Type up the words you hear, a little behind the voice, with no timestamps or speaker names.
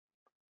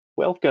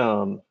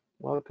Welcome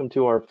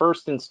to our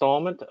first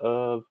installment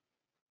of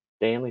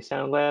Danley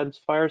Sound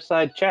Lab's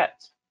Fireside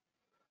Chats.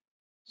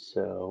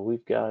 So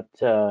we've got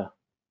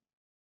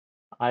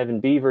Ivan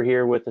Beaver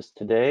here with us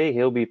today.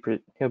 He'll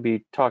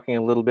be talking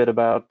a little bit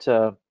about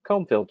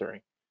comb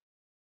filtering.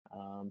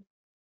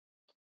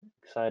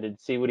 Excited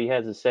to see what he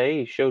has to say.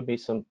 He showed me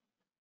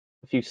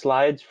a few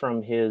slides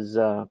from his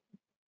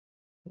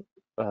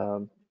from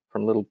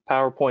little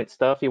PowerPoint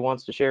stuff he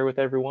wants to share with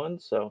everyone.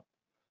 So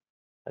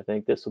I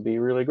think this will be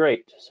really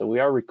great. So we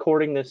are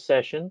recording this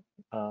session.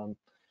 So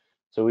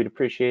we'd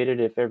appreciate it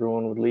if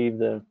everyone would leave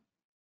their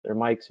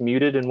mics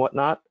muted and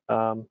whatnot.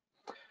 We're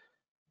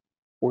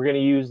going to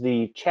use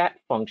the chat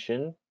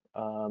function.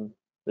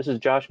 This is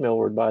Josh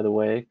Millward, by the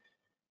way.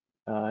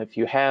 If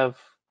you have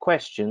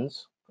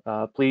questions,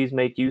 please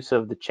make use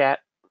of the chat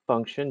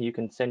function. You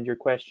can send your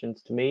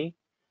questions to me,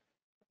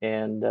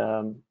 and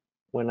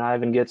when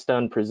Ivan gets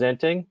done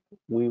presenting,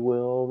 we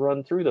will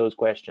run through those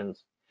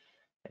questions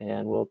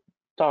and we'll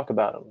talk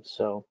about them.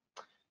 So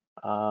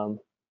I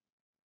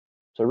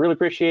really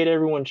appreciate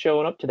everyone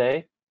showing up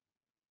today.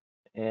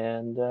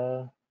 And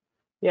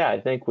yeah,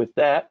 I think with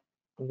that,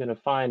 I'm going to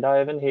find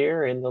Ivan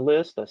here in the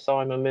list. I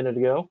saw him a minute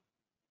ago,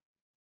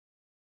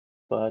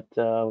 but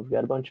we've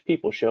got a bunch of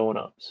people showing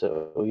up,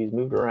 so he's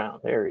moved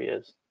around. There he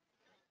is.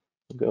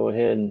 We'll go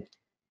ahead and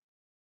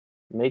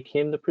make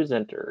him the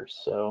presenter.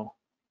 So,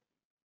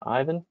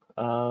 Ivan,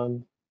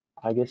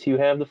 I guess you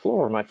have the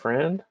floor, my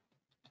friend.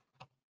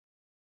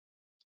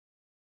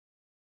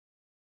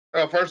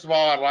 First of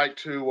all, I'd like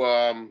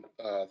to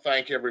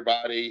thank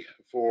everybody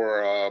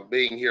for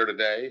being here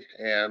today,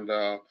 and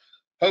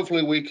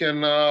hopefully we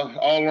can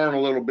all learn a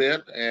little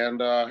bit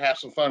and have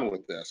some fun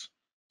with this.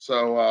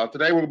 So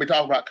today we're going to be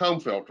talking about comb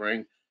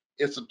filtering.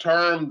 It's a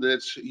term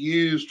that's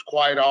used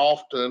quite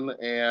often,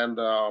 and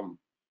a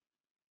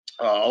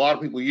lot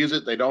of people use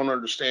it. They don't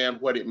understand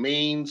what it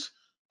means,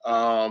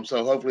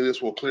 so hopefully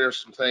this will clear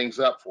some things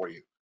up for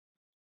you.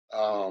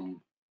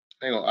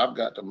 Hang on, I've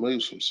got to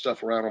move some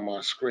stuff around on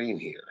my screen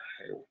here.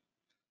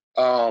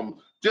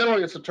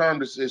 Generally, it's a term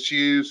that's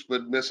used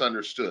but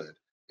misunderstood.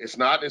 It's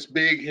not this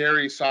big,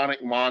 hairy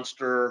sonic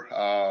monster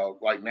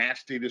like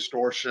nasty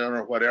distortion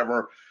or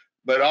whatever,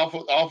 but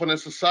often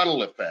it's a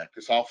subtle effect.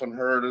 It's often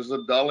heard as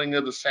a dulling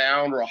of the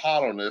sound or a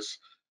hollowness,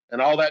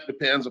 and all that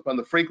depends upon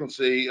the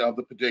frequency of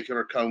the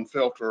particular comb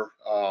filter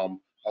of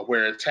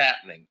where it's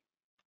happening.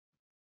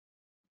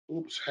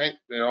 Oops,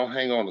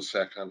 hang on a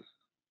second.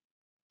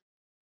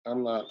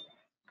 I'm not.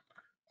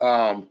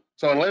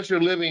 So unless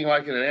you're living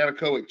like in an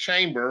anechoic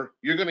chamber,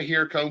 you're going to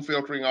hear comb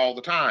filtering all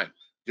the time.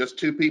 Just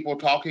two people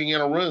talking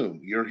in a room.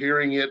 You're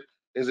hearing it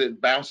as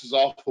it bounces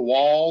off the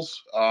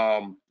walls,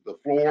 the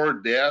floor,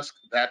 desk,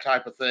 that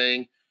type of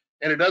thing.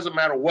 And it doesn't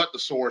matter what the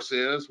source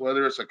is,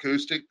 whether it's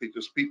acoustic,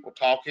 just people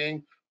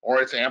talking,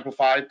 or it's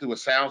amplified through a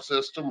sound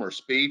system or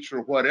speech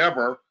or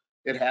whatever,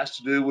 it has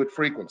to do with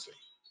frequency.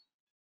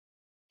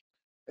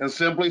 And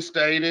simply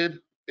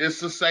stated, it's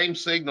the same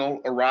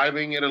signal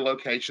arriving at a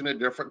location at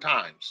different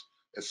times.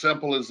 As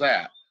simple as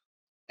that.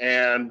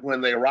 And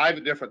when they arrive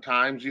at different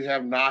times, you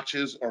have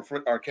notches or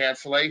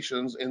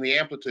cancellations in the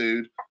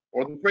amplitude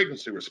or the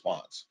frequency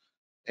response.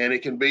 And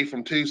it can be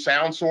from two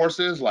sound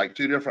sources, like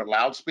two different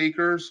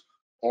loudspeakers,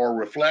 or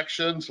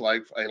reflections,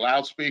 like a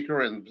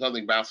loudspeaker and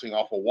something bouncing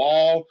off a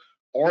wall,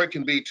 or it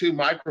can be two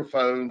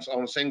microphones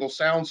on a single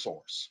sound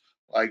source,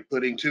 like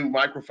putting two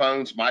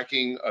microphones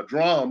miking a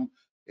drum.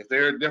 If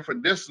they're at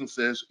different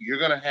distances, you're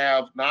going to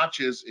have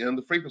notches in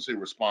the frequency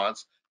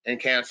response and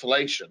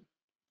cancellation.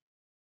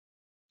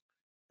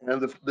 And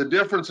the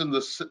difference in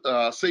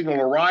the signal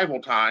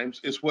arrival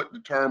times is what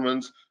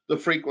determines the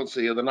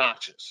frequency of the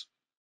notches.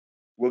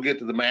 We'll get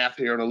to the math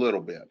here in a little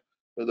bit.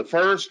 But the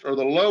first or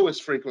the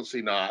lowest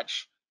frequency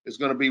notch is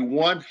going to be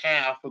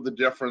 1/2 of the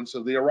difference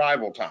of the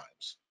arrival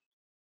times.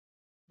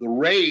 The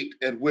rate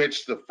at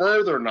which the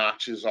further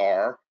notches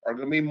are going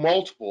to be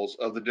multiples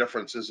of the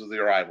differences of the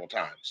arrival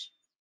times.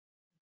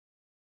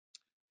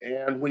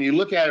 And when you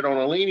look at it on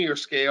a linear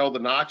scale, the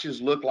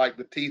notches look like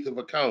the teeth of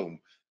a comb,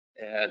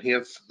 and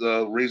hence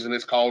the reason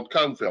it's called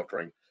comb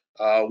filtering.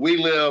 We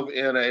live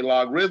in a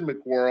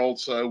logarithmic world,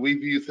 so we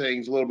view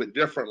things a little bit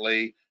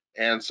differently,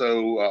 and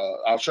so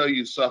I'll show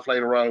you stuff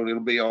later on.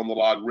 It'll be on the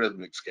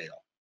logarithmic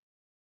scale.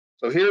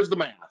 So here's the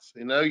math.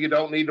 You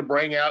don't need to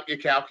bring out your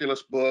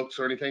calculus books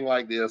or anything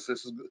like this.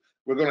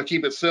 We're going to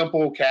keep it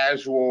simple,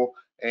 casual,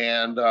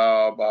 and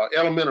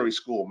elementary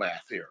school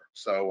math here.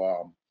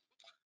 So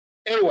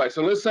anyway,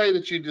 so let's say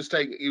that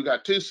you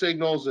got two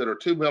signals that are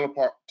 2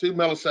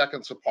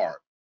 milliseconds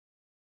apart.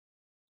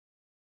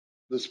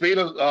 The speed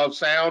of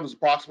sound is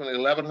approximately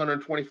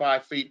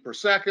 1,125 feet per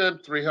second,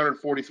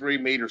 343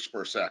 meters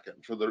per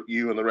second for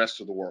you and the rest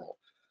of the world.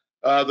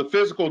 The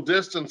physical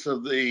distance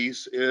of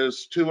these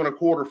is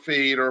 2¼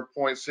 feet or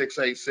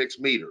 0.686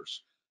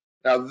 meters.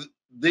 Now,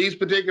 these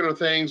particular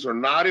things are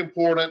not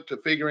important to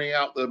figuring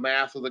out the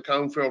math of the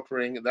comb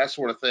filtering and that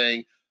sort of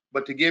thing,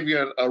 but to give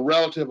you a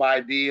relative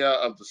idea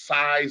of the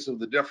size of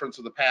the difference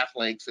of the path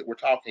lengths that we're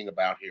talking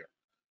about here.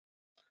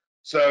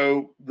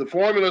 So the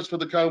formulas for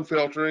the comb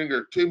filtering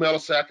are 2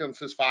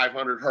 milliseconds is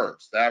 500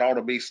 hertz. That ought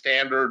to be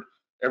standard.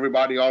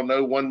 Everybody all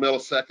know 1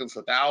 millisecond is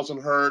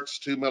 1,000 hertz,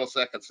 2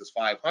 milliseconds is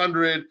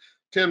 500,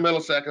 10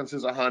 milliseconds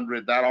is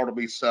 100. That ought to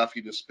be stuff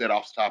you just spit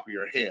off the top of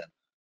your head.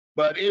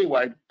 But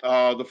anyway,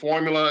 the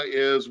formula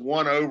is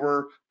 1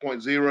 over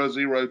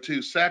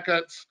 0.002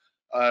 seconds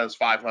is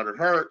 500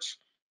 hertz.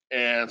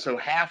 And so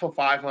half of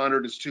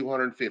 500 is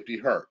 250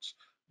 hertz.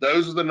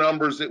 Those are the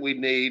numbers that we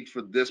need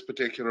for this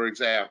particular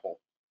example.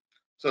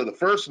 So the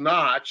first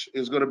notch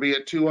is going to be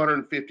at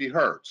 250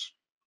 hertz.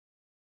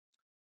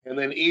 And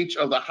then each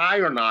of the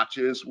higher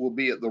notches will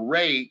be at the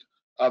rate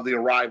of the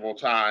arrival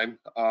time,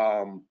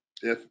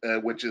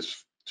 which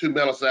is 2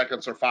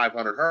 milliseconds or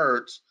 500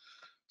 hertz.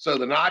 So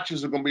the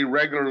notches are going to be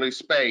regularly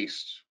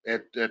spaced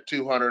at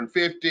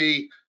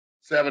 250,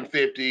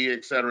 750,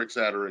 et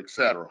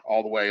cetera,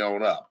 all the way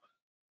on up.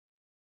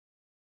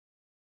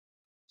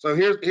 So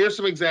here's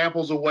some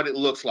examples of what it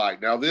looks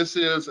like. Now this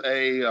is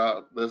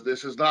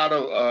this is not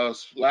a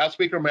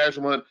loudspeaker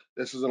measurement.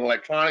 This is an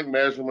electronic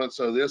measurement.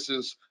 So this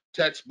is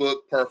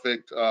textbook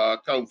perfect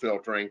comb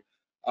filtering.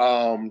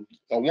 A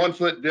 1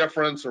 foot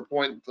difference or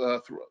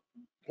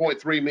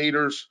 0.3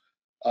 meters.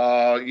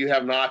 You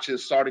have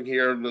notches starting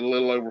here a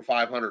little over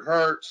 500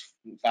 hertz,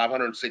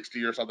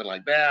 560 or something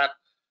like that.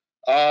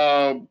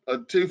 A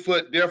 2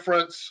 foot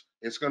difference,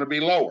 it's going to be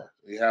lower.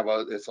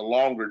 It's a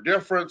longer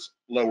difference,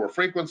 lower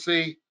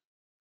frequency,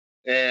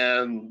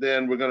 and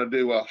then we're going to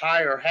do a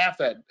higher half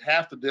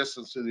the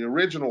distance to the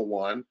original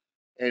one.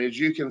 And as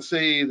you can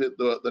see, that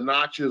the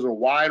notches are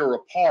wider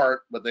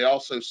apart, but they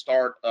also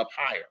start up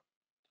higher.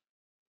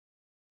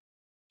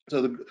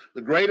 So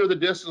the greater the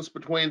distance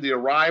between the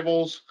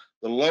arrivals,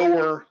 the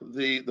lower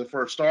the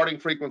first starting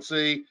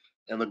frequency,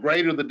 and the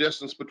greater the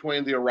distance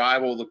between the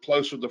arrival, the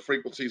closer the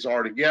frequencies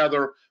are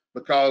together,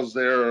 because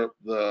they're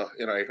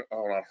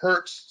on a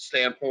hertz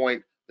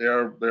standpoint,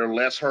 they're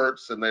less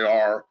hertz than they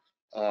are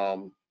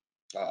than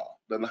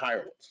the higher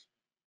ones.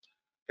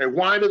 Okay,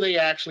 why do they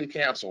actually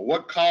cancel?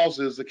 What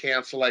causes the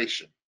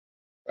cancellation?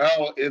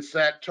 Well, it's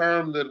that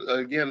term that,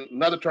 again,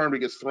 another term that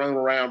gets thrown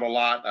around a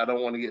lot. I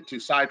don't want to get too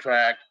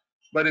sidetracked,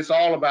 but it's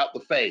all about the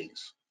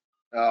phase.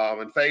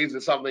 And phase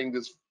is something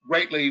that's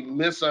greatly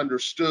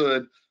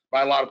misunderstood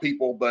by a lot of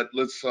people, but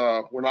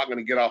we're not going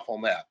to get off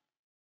on that.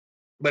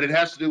 But it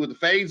has to do with the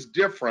phase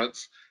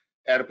difference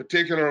at a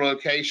particular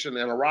location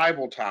and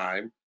arrival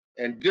time,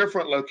 and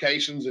different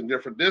locations and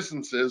different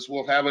distances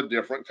will have a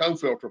different comb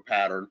filter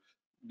pattern,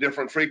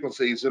 different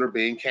frequencies that are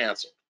being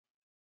canceled.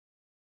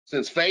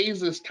 Since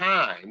phase is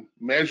time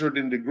measured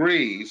in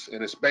degrees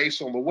and it's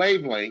based on the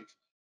wavelength,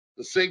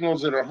 the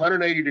signals that are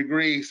 180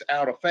 degrees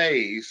out of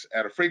phase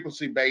at a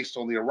frequency based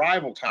on the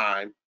arrival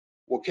time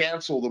will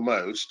cancel the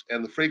most,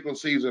 and the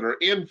frequencies that are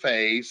in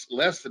phase,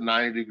 less than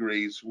 90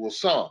 degrees, will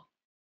sum.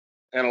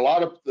 And a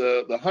lot of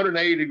the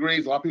 180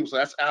 degrees, a lot of people say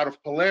that's out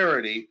of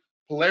polarity.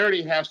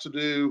 Polarity has to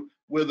do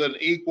with an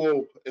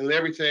equal and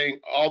everything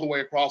all the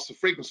way across the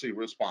frequency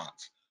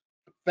response.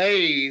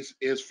 Phase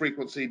is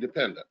frequency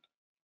dependent.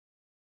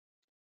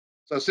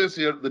 So since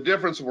the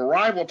difference of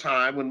arrival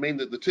time would mean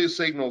that the two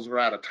signals are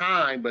out of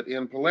time, but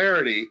in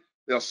polarity,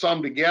 they'll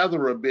sum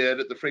together a bit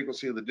at the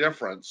frequency of the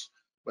difference,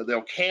 but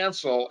they'll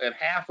cancel at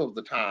half of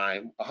the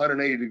time,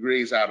 180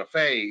 degrees out of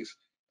phase,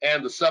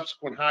 and the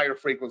subsequent higher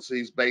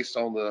frequencies based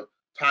on the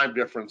time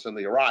difference in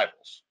the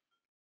arrivals.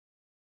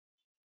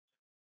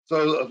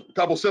 So a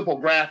couple simple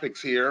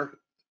graphics here.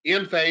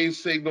 In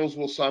phase signals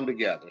will sum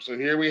together. So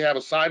here we have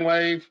a sine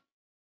wave.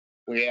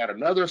 We add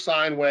another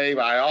sine wave.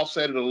 I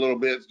offset it a little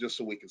bit just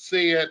so we can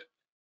see it.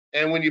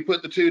 And when you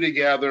put the two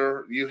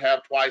together, you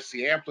have twice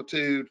the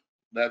amplitude.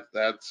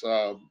 That's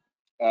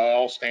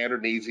all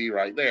standard and easy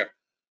right there.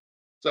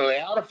 So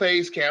the out of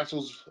phase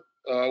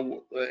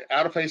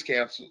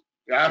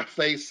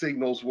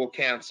signals will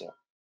cancel.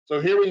 So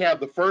here we have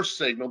the first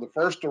signal, the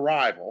first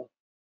arrival,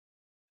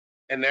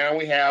 and now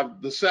we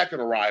have the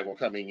second arrival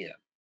coming in.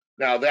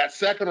 Now that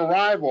second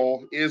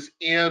arrival is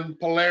in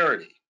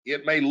polarity.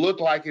 It may look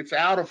like it's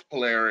out of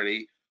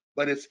polarity,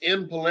 but it's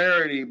in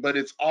polarity, but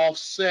it's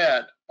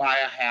offset by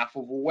a half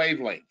of a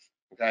wavelength.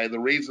 Okay, the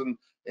reason,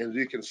 as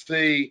you can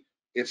see,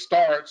 it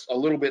starts a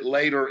little bit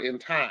later in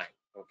time.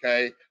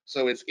 Okay,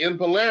 so it's in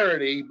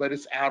polarity, but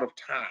it's out of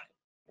time.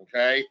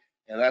 Okay,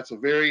 and that's a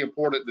very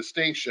important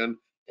distinction.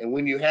 And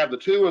when you have the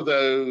two of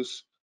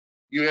those,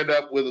 you end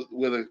up with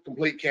a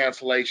complete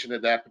cancellation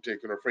at that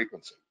particular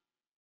frequency.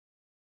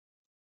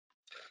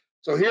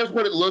 So here's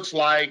what it looks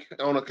like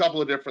on a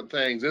couple of different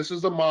things. This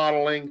is the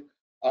modeling.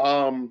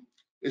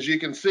 As you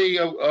can see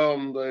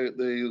on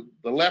the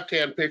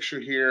left-hand picture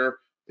here,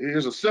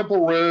 here's a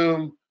simple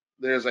room.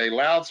 There's a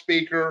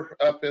loudspeaker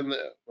up in the,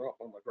 oh,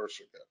 where'd my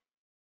cursor go?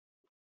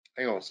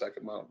 Hang on a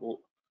second, my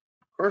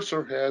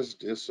cursor has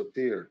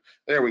disappeared.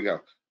 There we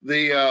go.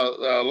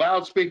 The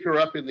loudspeaker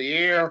up in the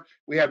air.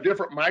 We have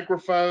different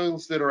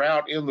microphones that are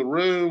out in the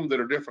room that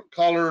are different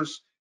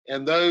colors,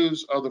 and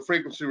those are the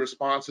frequency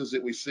responses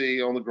that we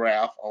see on the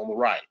graph on the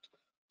right.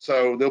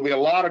 So there'll be a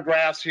lot of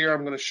graphs here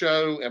I'm going to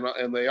show,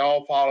 and they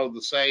all follow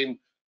the same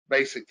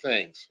basic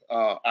things,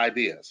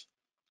 ideas.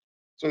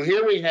 So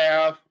here we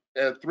have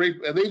three,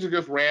 and these are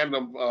just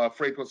random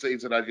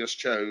frequencies that I just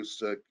chose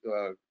to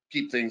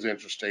keep things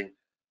interesting.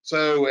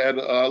 So at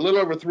a little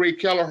over 3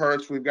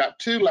 kilohertz, we've got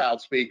 2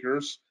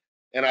 loudspeakers,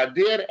 and I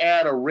did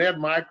add a red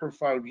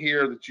microphone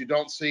here that you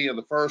don't see in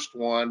the first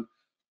one,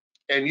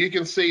 and you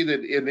can see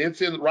that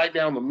it's in right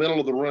down the middle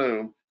of the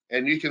room,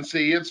 and you can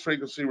see its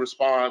frequency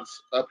response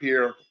up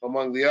here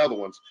among the other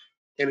ones.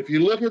 And if you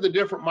look at the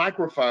different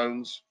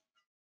microphones,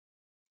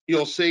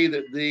 you'll see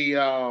that the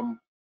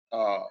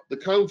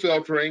comb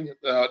filtering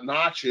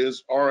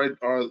notches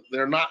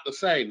they're not the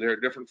same. They're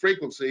at different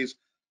frequencies.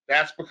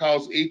 That's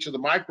because each of the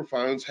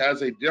microphones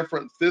has a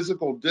different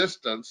physical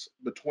distance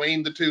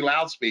between the 2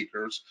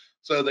 loudspeakers,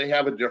 so they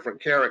have a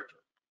different character.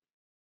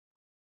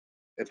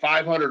 At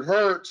 500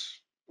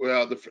 hertz,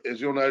 well,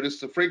 as you'll notice,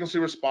 the frequency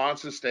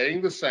response is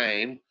staying the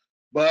same,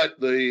 but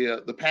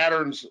the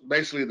patterns,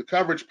 basically the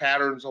coverage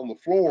patterns on the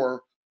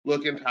floor,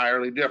 look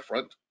entirely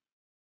different.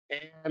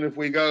 And if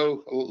we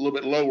go a little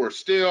bit lower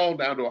still,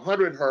 down to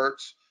 100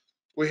 hertz,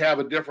 we have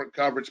a different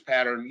coverage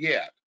pattern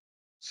yet.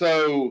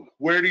 So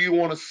where do you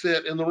want to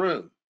sit in the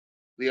room?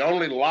 The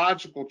only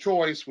logical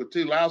choice with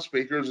 2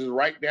 loudspeakers is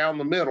right down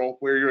the middle,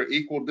 where you're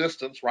equal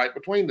distance right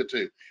between the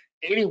 2.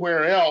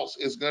 Anywhere else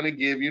is going to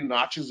give you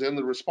notches in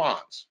the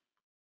response.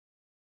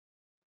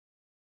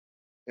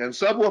 And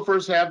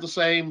subwoofers have the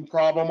same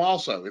problem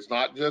also. It's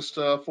not just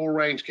full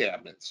range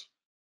cabinets.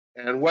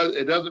 And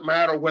it doesn't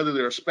matter whether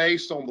they're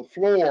spaced on the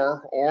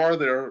floor or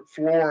they're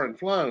floor and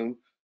flown,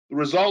 the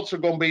results are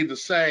going to be the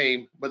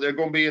same, but they're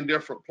going to be in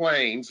different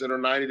planes that are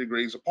 90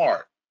 degrees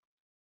apart.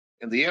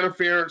 And the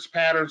interference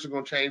patterns are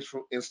going to change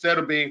from, instead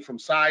of being from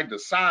side to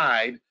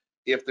side,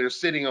 if they're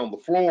sitting on the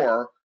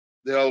floor,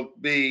 they'll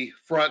be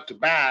front to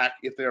back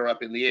if they're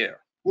up in the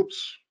air.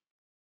 Whoops.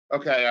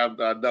 Okay,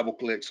 I double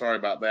clicked, sorry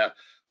about that.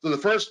 So the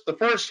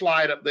first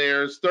slide up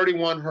there is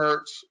 31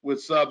 hertz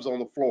with subs on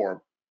the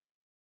floor.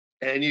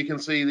 And you can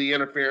see the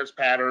interference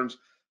patterns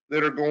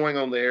that are going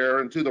on there.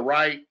 And to the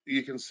right,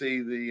 you can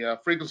see the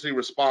frequency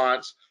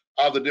response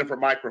of the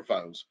different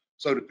microphones.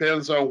 So it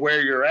depends on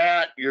where you're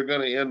at, you're going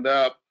to end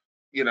up,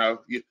 you know,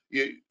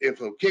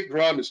 if a kick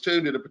drum is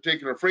tuned at a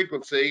particular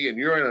frequency and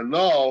you're in a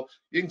null,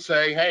 you can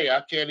say, hey,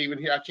 I can't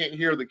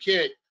hear the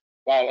kick,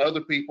 while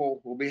other people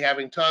will be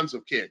having tons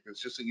of kick.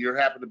 It's just that you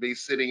happen to be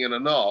sitting in a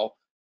null.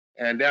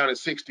 And down at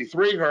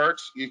 63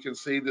 hertz, you can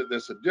see that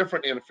there's a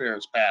different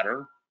interference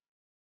pattern.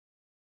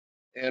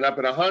 And up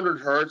at 100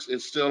 hertz,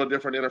 it's still a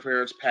different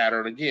interference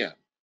pattern again.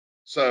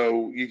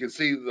 So you can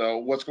see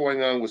what's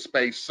going on with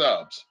space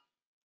subs.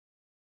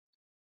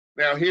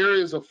 Now here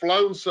is a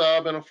flown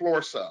sub and a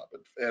floor sub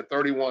at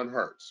 31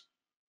 hertz.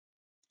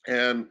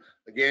 And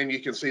again, you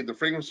can see the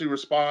frequency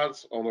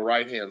response on the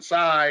right-hand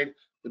side,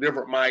 the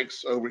different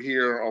mics over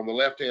here on the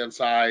left-hand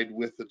side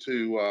with the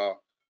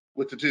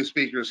two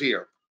speakers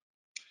here.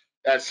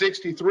 At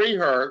 63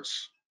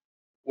 hertz,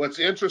 what's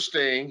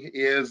interesting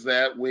is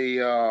that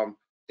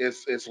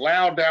it's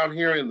loud down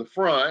here in the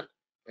front,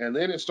 and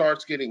then it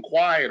starts getting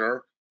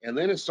quieter, and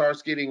then it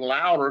starts getting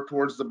louder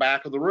towards the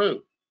back of the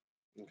room.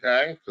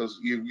 Okay, because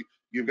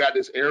you've got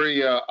this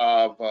area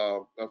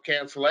of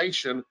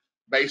cancellation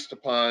based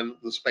upon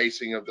the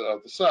spacing of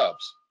the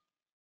subs.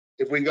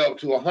 If we go up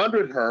to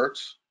 100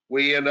 hertz,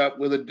 we end up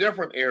with a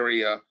different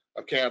area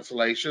of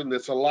cancellation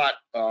that's a lot,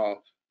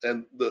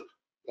 and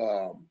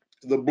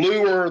the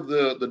bluer,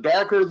 the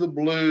darker the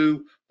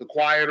blue, the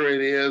quieter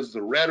it is,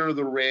 the redder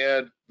the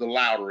red, the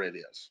louder it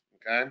is,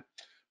 okay?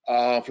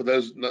 For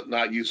those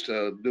not used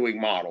to doing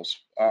models.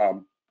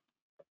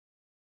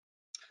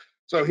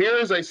 So here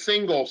is a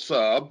single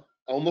sub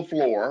on the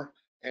floor,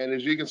 and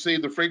as you can see,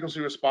 the frequency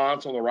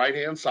response on the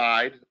right-hand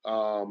side,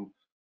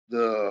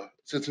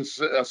 since it's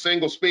a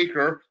single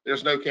speaker,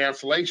 there's no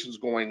cancellations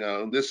going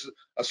on. This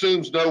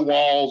assumes no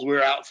walls.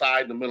 We're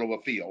outside in the middle of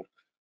a field.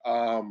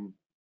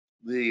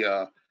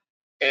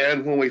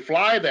 And when we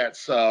fly that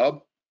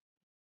sub,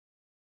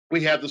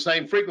 we have the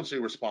same frequency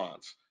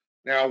response.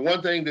 Now,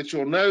 one thing that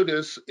you'll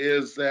notice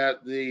is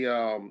that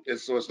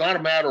so it's not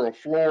a matter of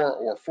floor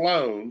or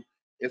flown.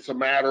 It's a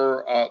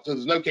matter of, so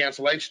there's no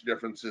cancellation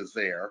differences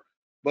there.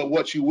 But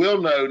what you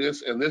will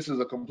notice, and this is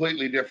a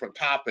completely different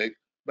topic,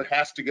 but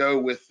has to go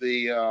with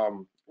the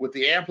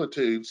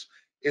amplitudes,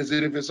 is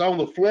that if it's on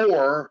the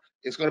floor,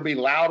 it's going to be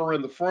louder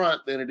in the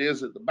front than it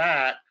is at the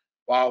back,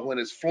 while when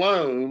it's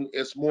flown,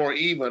 it's more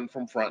even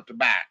from front to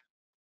back.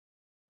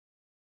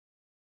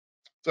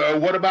 So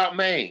what about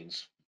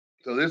mains?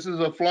 So this is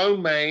a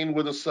flown main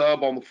with a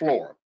sub on the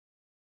floor.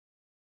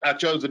 I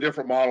chose a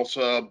different model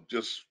sub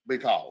just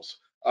because.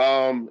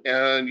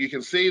 And you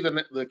can see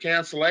the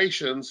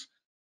cancellations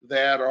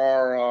that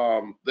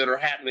are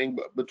happening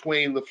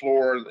between the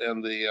floor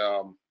and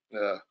the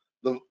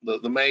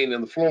main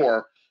and the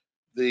floor.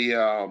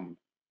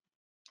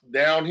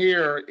 Down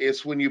here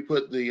is when you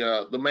put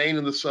the main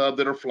and the sub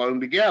that are flown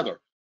together.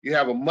 You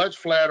have a much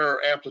flatter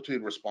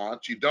amplitude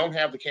response. You don't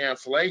have the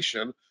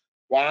cancellation.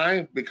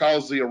 Why?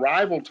 Because the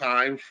arrival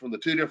times from the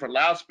two different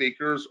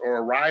loudspeakers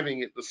are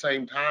arriving at the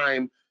same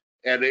time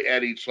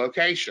at each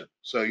location.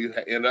 So you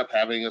end up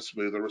having a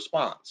smoother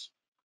response.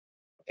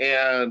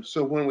 And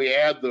so when we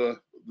add a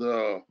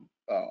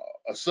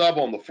sub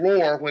on the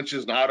floor, which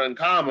is not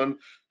uncommon,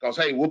 because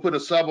hey, we'll put a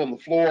sub on the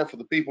floor for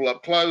the people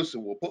up close,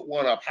 and we'll put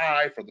one up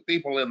high for the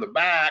people in the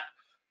back.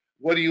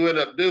 What do you end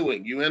up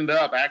doing? You end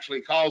up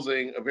actually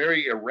causing a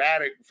very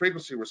erratic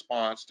frequency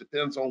response,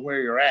 depends on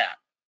where you're at.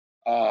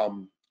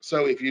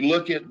 So if you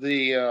look at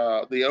the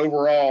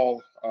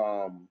overall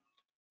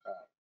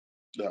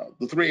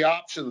the three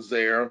options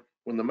there,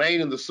 when the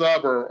main and the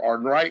sub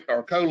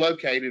are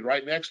co-located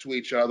right next to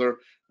each other,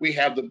 we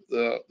have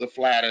the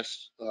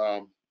flattest,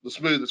 the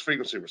smoothest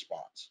frequency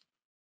response.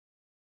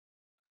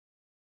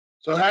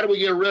 So how do we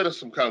get rid of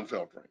some comb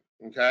filtering?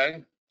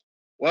 Okay.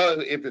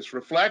 Well, if it's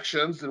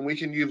reflections, then we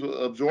can use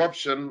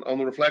absorption on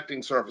the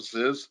reflecting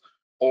surfaces,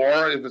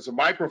 or if it's a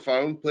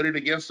microphone, put it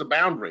against the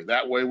boundary.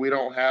 That way we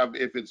don't have,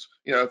 if it's,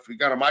 if you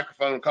got a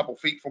microphone a couple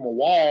feet from a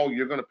wall,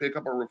 you're going to pick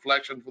up a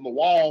reflection from the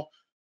wall,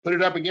 put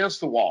it up against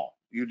the wall.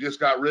 You just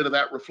got rid of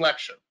that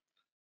reflection.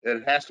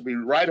 It has to be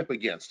right up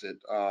against it,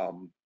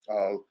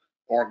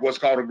 or what's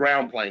called a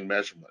ground plane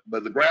measurement.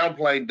 But the ground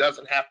plane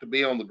doesn't have to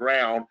be on the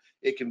ground.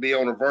 It can be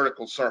on a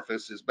vertical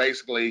surface. It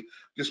basically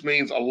just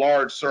means a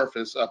large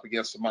surface up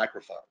against the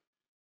microphone.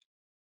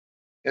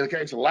 In the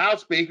case of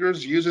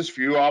loudspeakers, use as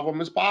few of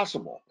them as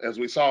possible, as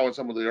we saw in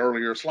some of the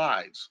earlier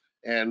slides.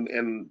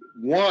 And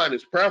one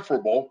is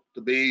preferable to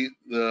be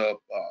the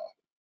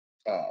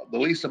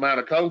least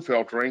amount of comb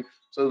filtering,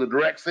 so the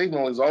direct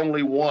signal is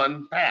only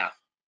one path.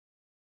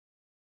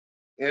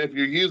 And if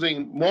you're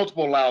using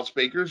multiple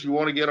loudspeakers, you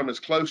want to get them as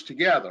close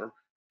together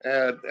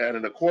and at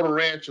a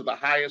 1/4 inch of the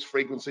highest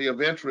frequency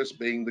of interest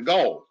being the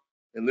goal.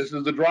 And this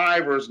is the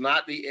drivers,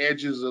 not the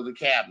edges of the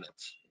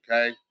cabinets,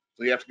 okay?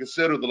 So you have to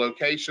consider the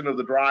location of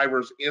the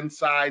drivers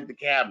inside the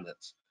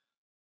cabinets.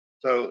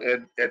 So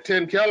at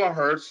 10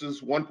 kilohertz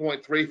is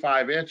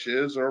 1.35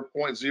 inches or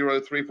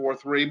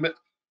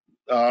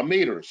 0.0343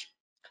 meters.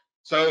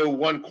 So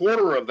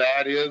 1/4 of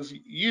that is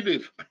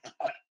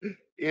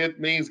it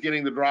means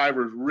getting the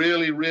drivers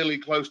really, really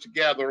close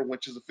together,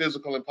 which is a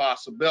physical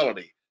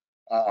impossibility.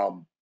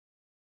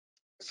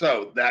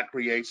 So that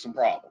creates some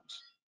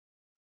problems.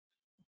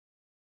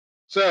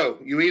 So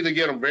you either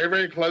get them very,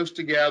 very close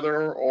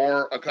together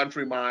or a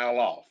country mile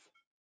off.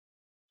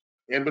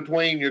 In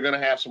between, you're going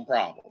to have some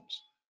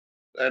problems.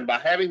 And by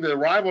having the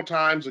arrival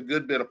times a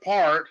good bit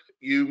apart,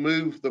 you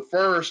move the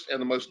first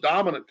and the most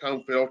dominant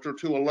comb filter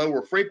to a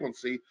lower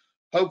frequency,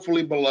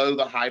 hopefully below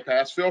the high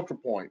pass filter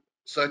point,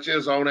 such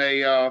as on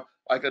a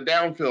like a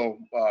downfill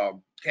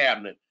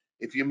cabinet.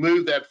 If you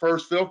move that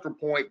first filter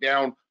point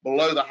down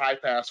below the high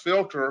pass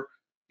filter,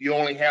 you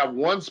only have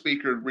one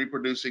speaker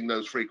reproducing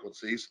those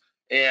frequencies.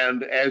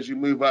 And as you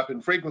move up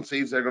in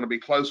frequencies, they're going to be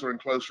closer and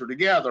closer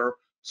together.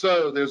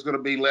 So there's going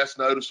to be less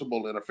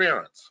noticeable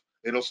interference.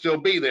 It'll still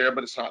be there,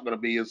 but it's not going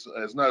to be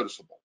as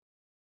noticeable.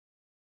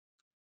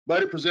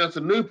 But it presents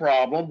a new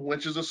problem,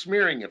 which is a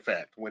smearing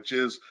effect, which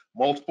is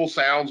multiple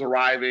sounds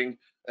arriving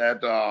at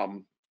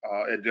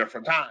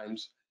different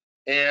times.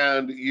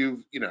 And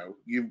you've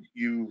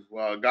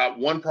got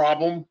one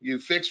problem,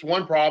 you've fixed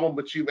one problem,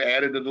 but you've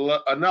added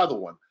another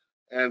one.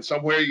 And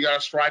somewhere you got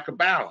to strike a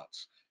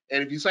balance.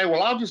 And if you say,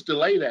 well, I'll just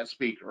delay that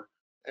speaker,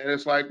 and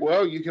it's like,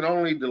 well, you can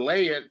only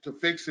delay it to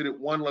fix it at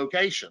one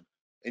location.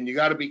 And you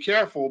got to be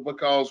careful,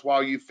 because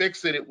while you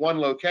fix it at one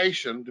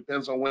location,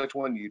 depends on which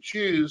one you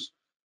choose,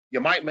 you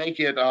might make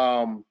it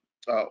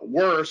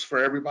worse for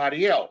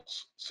everybody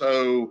else.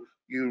 So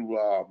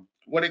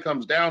what it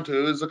comes down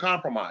to is a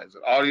compromise.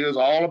 Audio is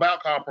all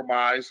about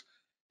compromise,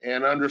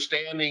 and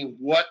understanding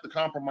what the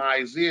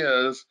compromise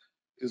is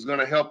going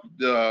to help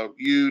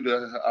you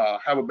to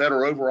have a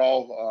better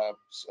overall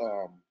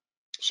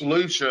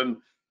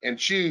solution and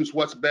choose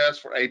what's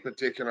best for a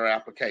particular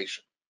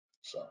application.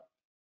 So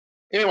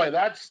anyway,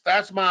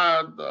 that's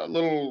my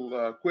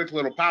quick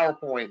little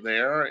PowerPoint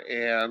there,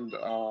 and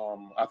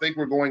I think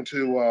we're going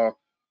to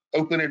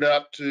open it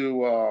up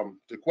to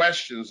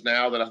questions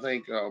now. That I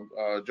think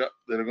that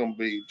are going to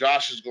be,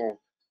 Josh is going to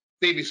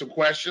feed me some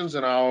questions,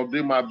 and I'll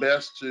do my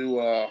best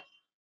to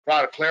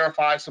try to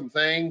clarify some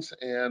things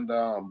and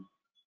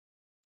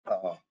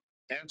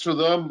answer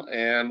them,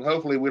 and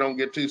hopefully we don't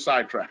get too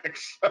sidetracked.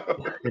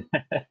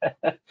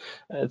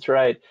 That's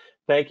right.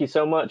 Thank you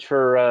so much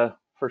for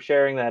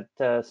sharing that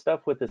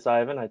stuff with us,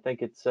 Ivan. I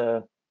think it's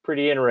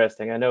pretty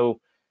interesting. I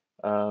know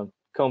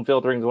comb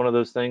filtering is one of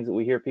those things that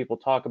we hear people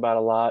talk about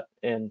a lot,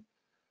 and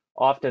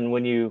often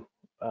when you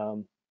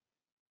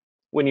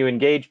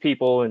engage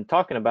people in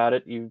talking about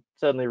it, you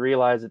suddenly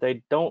realize that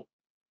they don't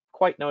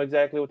quite know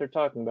exactly what they're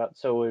talking about.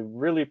 So we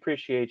really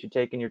appreciate you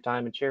taking your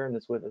time and sharing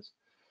this with us.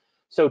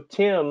 So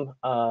Tim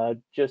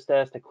just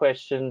asked a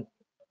question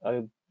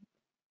a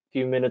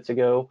few minutes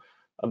ago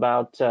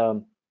about,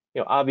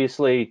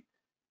 obviously,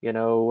 we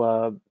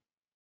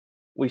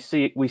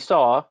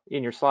saw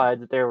in your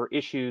slides that there were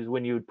issues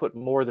when you would put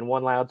more than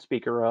one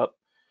loudspeaker up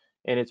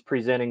and it's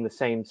presenting the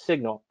same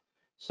signal.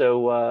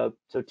 So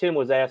Tim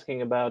was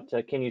asking about,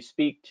 can you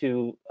speak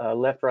to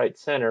left, right,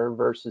 center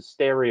versus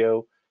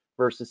stereo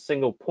versus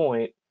single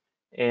point,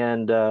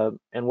 and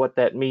what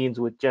that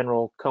means with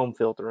general comb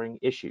filtering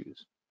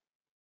issues.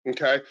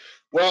 Okay,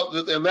 well,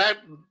 and that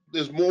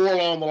is more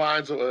along the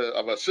lines of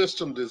a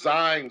system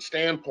design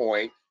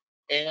standpoint.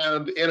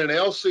 And in an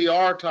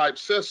LCR type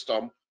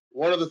system,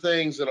 one of the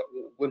things that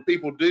when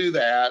people do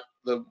that,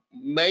 the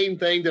main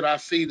thing that I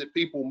see that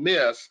people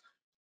miss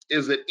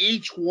is that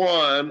each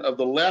one of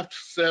the left,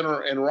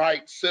 center, and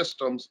right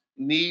systems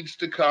needs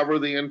to cover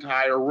the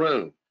entire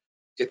room.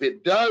 If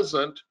it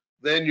doesn't,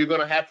 then you're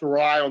going to have to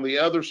rely on the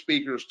other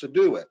speakers to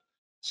do it.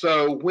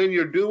 So when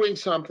you're doing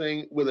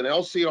something with an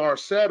LCR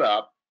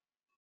setup,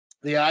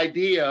 the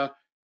idea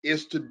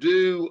is to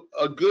do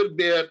a good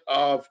bit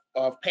of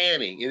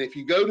panning. And if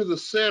you go to the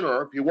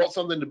center, if you want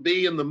something to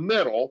be in the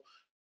middle,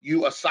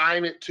 you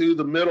assign it to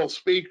the middle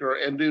speaker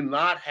and do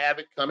not have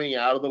it coming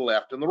out of the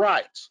left and the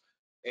rights.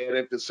 And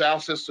if the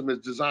sound system is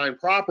designed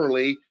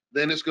properly,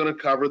 then it's going to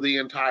cover the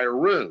entire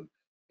room.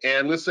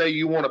 And let's say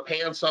you want to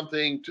pan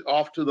something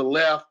off to the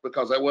left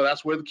because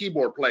that's where the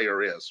keyboard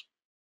player is.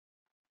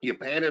 You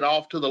pan it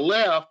off to the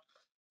left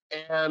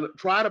and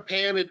try to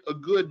pan it a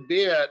good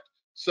bit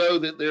so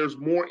that there's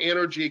more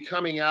energy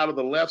coming out of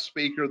the left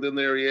speaker than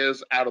there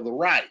is out of the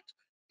right.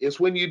 It's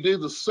when you do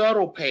the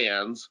subtle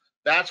pans,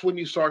 that's when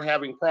you start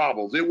having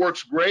problems. It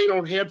works great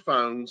on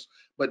headphones,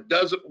 but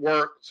doesn't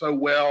work so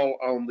well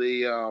on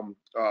the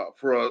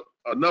for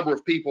a number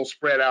of people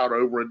spread out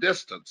over a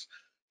distance.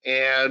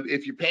 And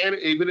if you pan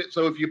it,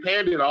 so if you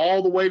pan it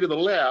all the way to the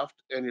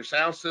left and your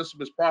sound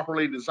system is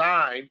properly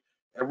designed,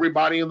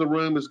 everybody in the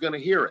room is going to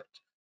hear it.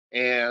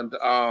 And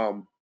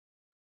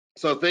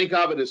so think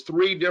of it as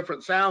 3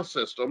 different sound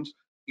systems.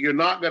 You're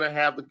not going to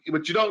have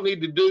but you don't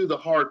need to do the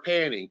hard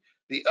panning.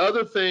 The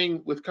other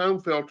thing with comb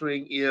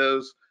filtering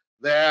is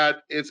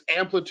that it's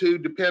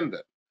amplitude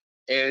dependent,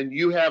 and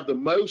you have the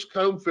most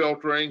comb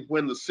filtering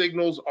when the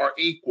signals are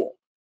equal.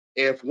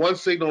 If one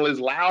signal is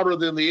louder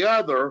than the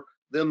other,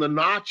 then the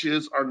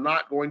notches are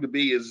not going to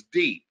be as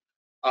deep.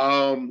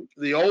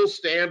 The old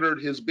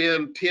standard has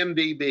been 10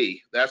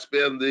 dB. That's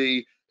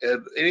been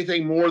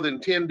anything more than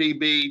 10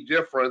 dB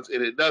difference,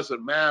 and it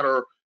doesn't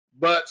matter.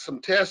 But some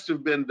tests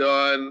have been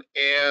done,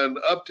 and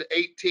up to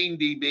 18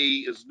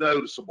 dB is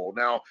noticeable.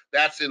 Now,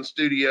 that's in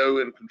studio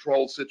and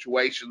controlled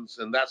situations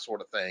and that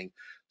sort of thing.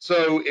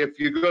 So if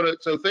you're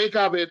so think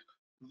of it,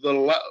 the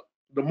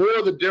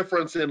more the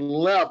difference in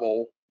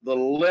level, the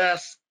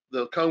less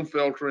the comb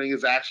filtering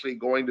is actually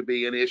going to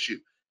be an issue.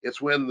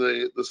 It's when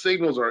the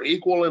signals are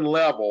equal in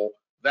level,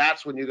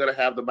 that's when you're going to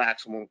have the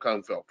maximum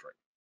comb filtering.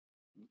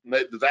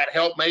 Does that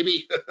help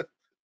maybe?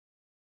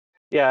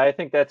 Yeah, I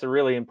think that's a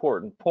really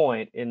important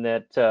point in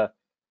that,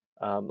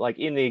 like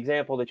in the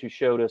example that you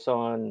showed us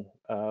on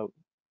the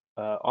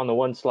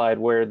one slide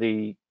where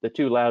the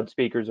 2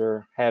 loudspeakers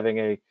are having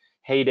a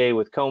heyday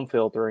with comb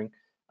filtering,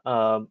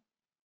 the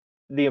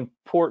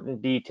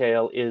important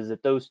detail is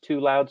that those 2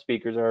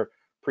 loudspeakers are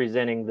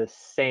presenting the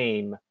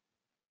same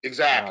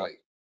Exactly.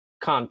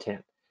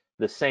 content.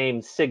 The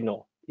same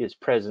signal is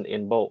present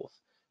in both.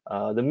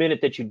 The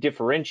minute that you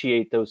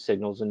differentiate those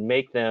signals and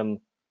make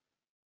them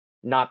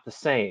not the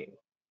same,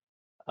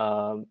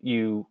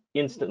 you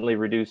instantly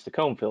reduce the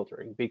comb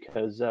filtering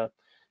because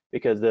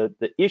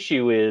the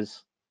issue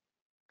is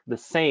the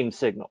same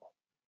signal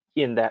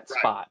in that Right.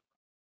 spot.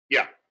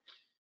 Yeah.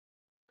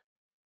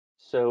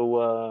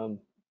 So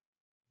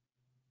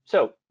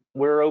so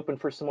we're open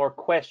for some more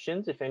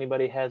questions. If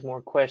anybody has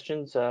more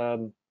questions,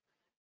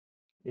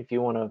 if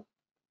you want to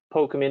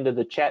poke them into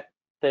the chat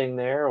thing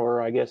there,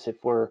 or I guess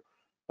if we're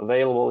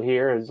available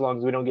here, as long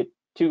as we don't get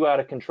too out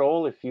of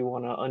control, if you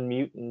want to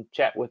unmute and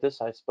chat with us,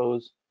 I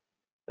suppose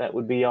that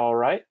would be all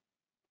right.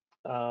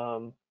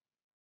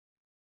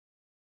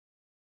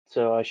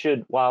 So I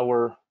should, while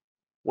we're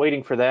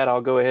waiting for that,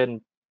 I'll go ahead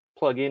and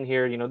plug in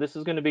here. You know, this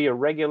is going to be a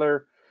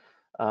regular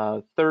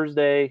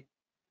Thursday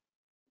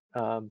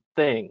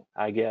thing,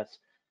 I guess.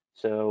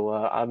 So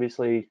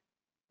obviously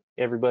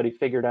everybody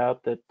figured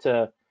out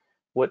that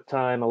what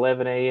time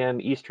 11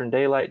 a.m. Eastern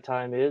Daylight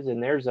Time is in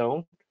their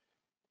zone,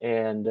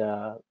 and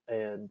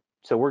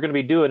so we're going to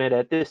be doing it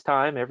at this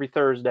time every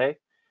Thursday.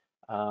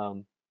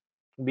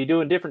 We'll be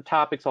doing different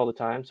topics all the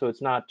time, so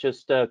it's not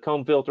just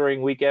comb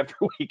filtering week after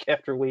week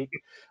after week.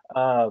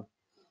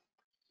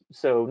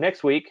 So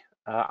next week,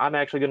 I'm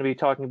actually going to be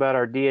talking about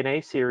our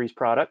DNA series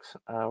products.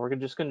 We're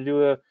just going to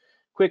do a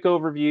quick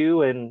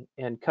overview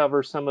and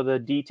cover some of the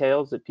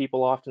details that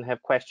people often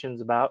have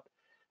questions about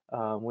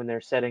when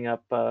they're setting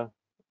up,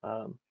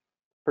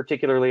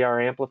 particularly our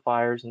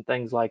amplifiers and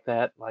things like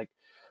that. Like,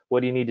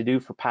 what do you need to do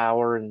for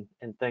power and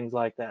things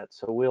like that.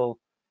 So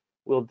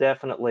we'll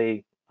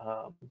definitely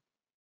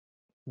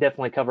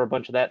cover a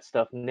bunch of that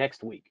stuff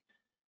next week.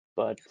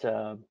 But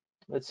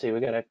let's see, we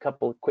got a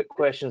couple of quick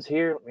questions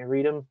here. Let me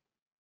read them.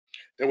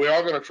 And we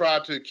are going to try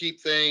to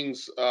keep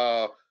things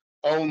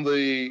on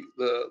the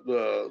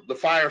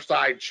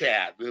Fireside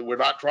chat. We're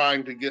not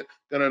trying to going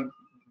to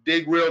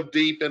dig real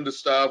deep into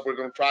stuff. We're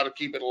going to try to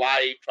keep it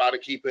light, try to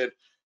keep it,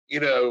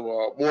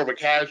 more of a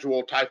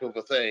casual type of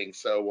a thing.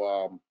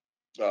 So,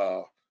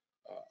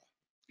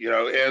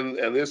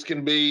 and this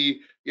can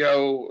be,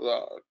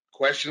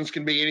 questions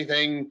can be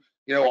anything,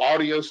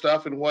 audio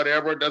stuff and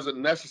whatever. It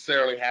doesn't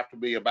necessarily have to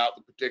be about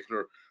the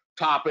particular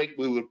topic.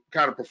 We would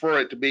kind of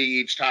prefer it to be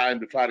each time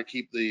to try to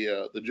keep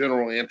the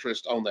general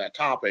interest on that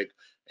topic.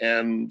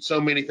 And so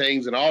many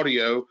things in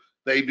audio,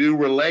 they do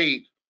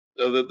relate,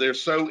 that they're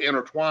so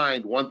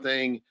intertwined. One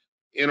thing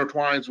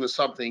intertwines with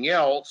something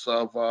else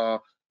of,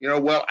 well,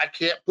 I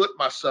can't put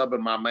my sub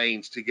and my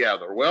mains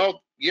together.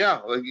 Well, yeah,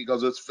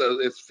 because it's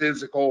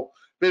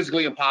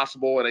physically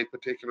impossible in a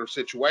particular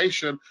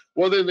situation.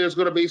 Well, then there's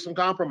going to be some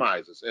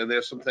compromises, and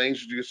there's some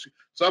things you're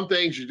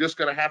just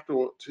going to have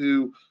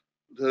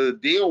to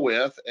deal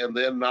with, and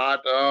then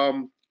not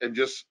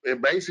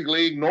and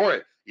basically ignore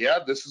it. Yeah,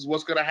 this is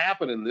what's going to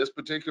happen in this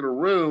particular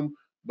room,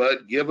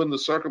 but given the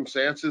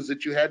circumstances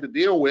that you had to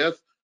deal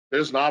with,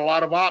 there's not a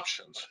lot of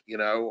options.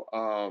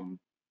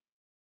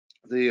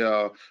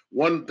 The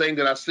one thing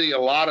that I see a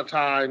lot of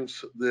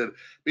times that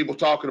people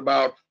talking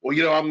about, well,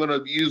 I'm going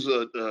to use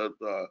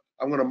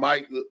I'm going to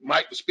mic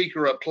the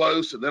speaker up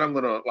close, and then I'm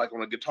going to, like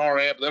on a guitar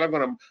amp, then I'm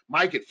going to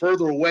mic it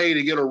further away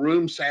to get a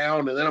room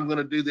sound, and then I'm going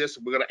to do this,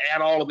 and we're going to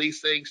add all of these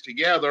things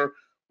together.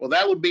 Well,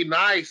 that would be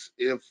nice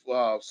if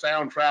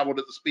sound traveled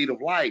at the speed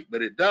of light,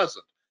 but it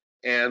doesn't.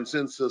 And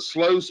since the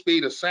slow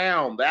speed of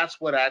sound,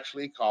 that's what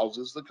actually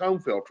causes the comb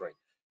filtering.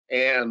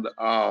 And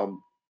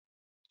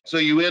so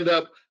you end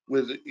up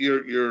with,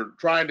 you're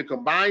trying to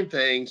combine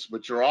things,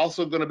 but you're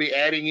also going to be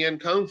adding in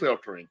comb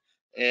filtering,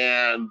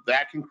 and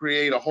that can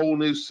create a whole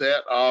new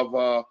set of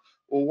well,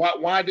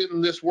 why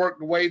didn't this work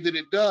the way that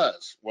it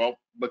does? Well,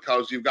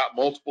 because you've got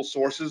multiple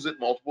sources at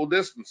multiple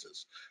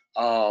distances.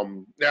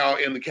 Now,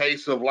 in the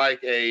case of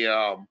like say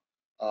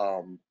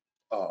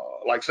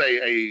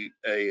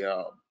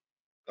a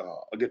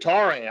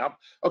guitar amp,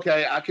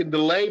 okay, I can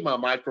delay my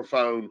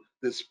microphone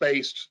that's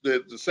spaced,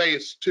 that say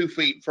it's 2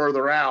 feet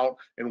further out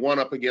and one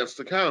up against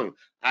the cone.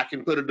 I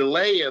can put a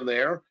delay in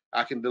there.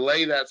 I can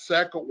delay that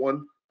second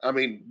one.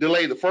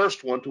 Delay the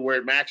first one to where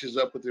it matches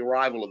up with the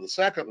arrival of the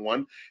second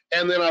one,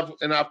 and then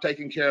I've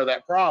taken care of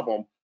that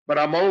problem. But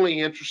I'm only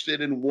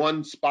interested in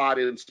one spot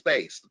in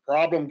space. The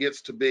problem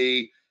gets to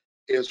be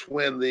is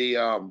when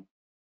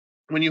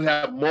you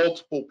have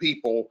multiple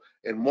people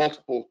in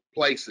multiple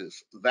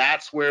places.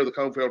 That's where the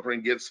comb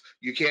filtering gets,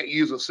 you can't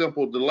use a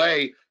simple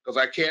delay, because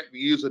I can't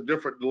use a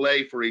different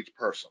delay for each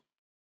person.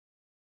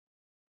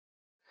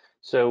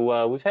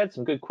 So we've had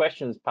some good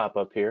questions pop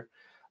up here.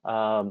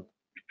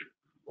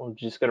 We're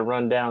just going to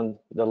run down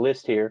the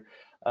list here.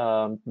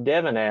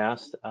 Devin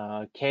asked,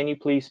 can you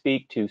please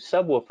speak to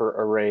subwoofer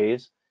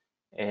arrays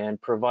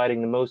and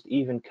providing the most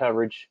even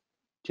coverage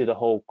to the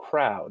whole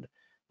crowd?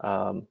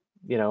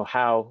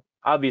 How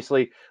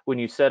obviously when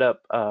you set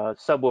up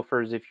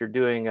subwoofers, if you're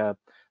doing a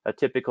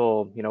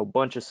typical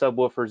bunch of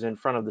subwoofers in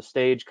front of the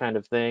stage kind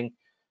of thing,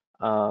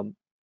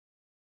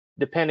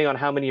 depending on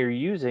how many you're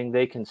using,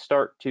 they can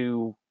start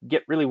to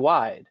get really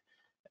wide,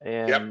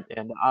 and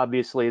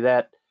obviously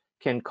that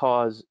can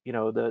cause,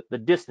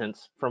 the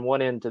distance from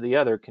one end to the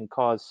other can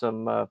cause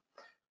some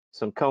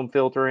comb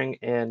filtering,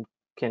 and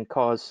can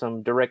cause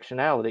some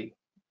directionality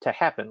to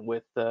happen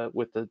with the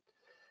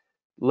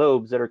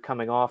lobes that are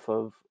coming off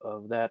of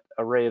that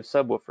array of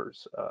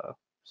subwoofers.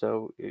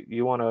 So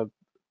you want to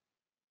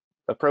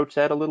approach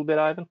that a little bit,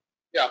 Ivan?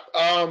 Yeah.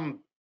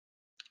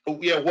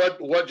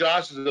 What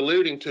Josh is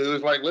alluding to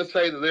is, like, let's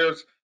say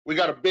that we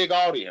got a big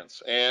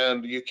audience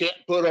and you can't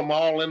put them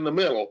all in the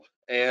middle,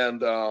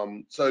 and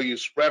so you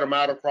spread them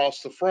out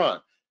across the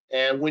front.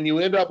 And when you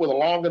end up with a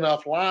long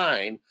enough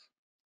line,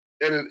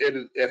 and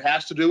it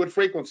has to do with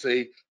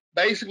frequency,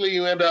 basically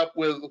you end up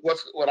with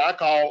what I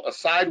call a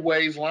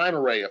sideways line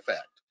array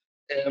effect.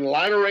 And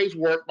line arrays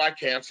work by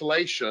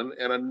cancellation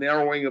and a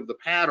narrowing of the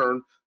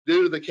pattern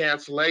due to the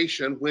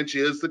cancellation, which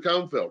is the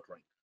comb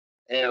filtering.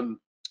 And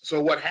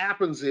so what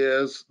happens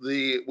is,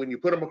 when you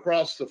put them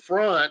across the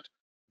front,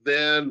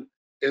 then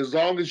as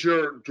long as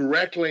you're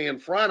directly in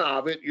front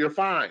of it, you're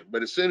fine.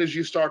 But as soon as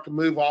you start to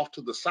move off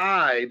to the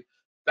side,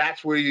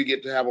 that's where you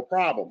get to have a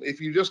problem. If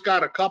you just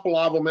got a couple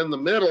of them in the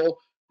middle,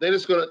 then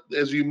it's going to,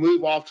 as you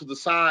move off to the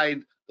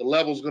side, the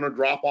level's going to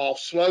drop off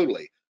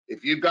slowly.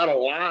 If you've got a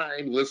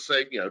line, let's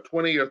say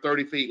 20 or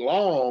 30 feet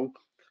long,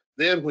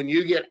 then when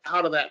you get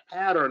out of that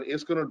pattern,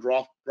 it's going to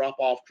drop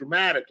off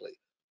dramatically.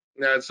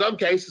 Now, in some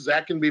cases,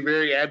 that can be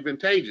very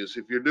advantageous.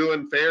 If you're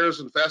doing fairs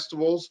and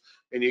festivals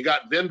and you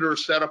got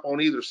vendors set up on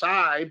either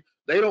side,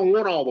 they don't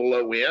want all the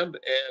low end,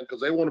 and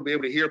because they want to be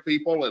able to hear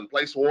people and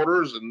place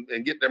orders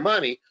and get their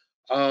money.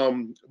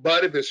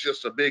 But if it's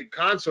just a big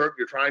concert,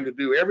 you're trying to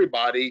do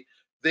everybody,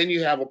 then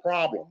you have a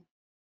problem.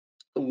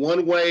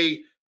 One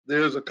way,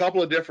 there's a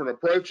couple of different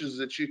approaches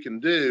that you can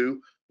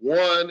do.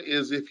 One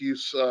is if you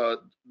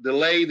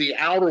delay the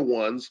outer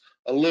ones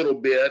a little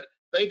bit.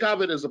 Think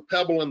of it as a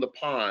pebble in the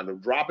pond,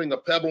 of dropping a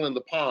pebble in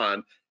the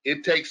pond.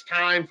 It takes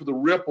time for the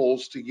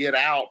ripples to get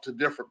out to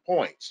different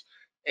points.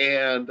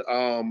 And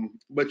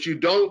but you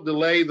don't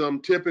delay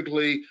them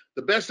typically.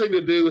 The best thing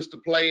to do is to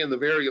play in the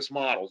various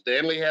models.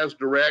 Danley has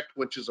Direct,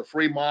 which is a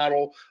free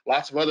model.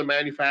 Lots of other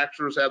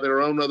manufacturers have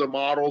their own other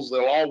models.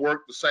 They'll all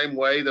work the same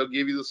way. They'll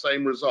give you the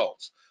same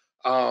results.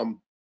 So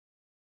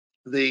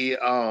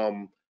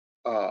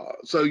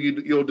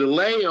you'll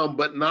delay them,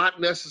 but not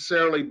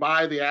necessarily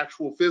by the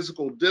actual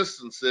physical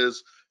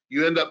distances.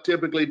 You end up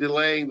typically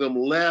delaying them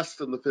less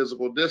than the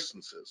physical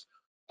distances.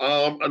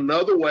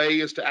 Another way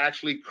is to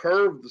actually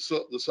curve the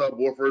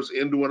subwoofers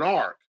into an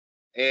arc,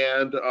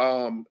 and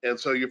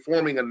so you're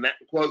forming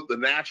quote the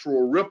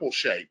natural ripple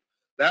shape.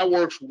 That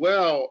works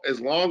well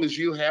as long as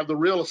you have the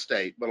real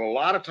estate, but a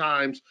lot of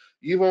times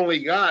you've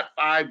only got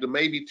 5 to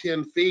maybe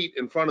 10 feet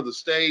in front of the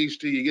stage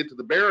till you get to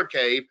the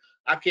barricade.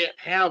 I can't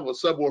have a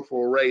subwoofer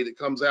array that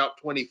comes out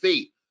 20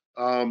 feet.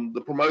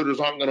 The promoters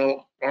aren't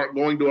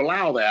going to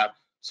allow that.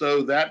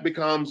 So that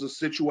becomes a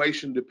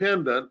situation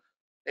dependent,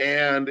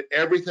 and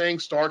everything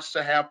starts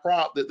to have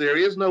that there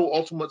is no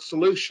ultimate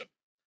solution.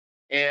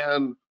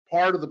 And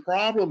part of the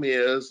problem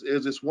is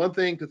it's one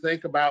thing to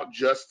think about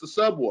just the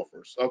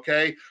subwoofers,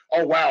 okay?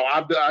 Oh, wow,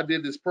 I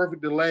did this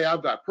perfect delay.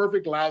 I've got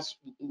perfect loud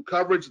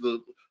coverage,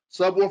 the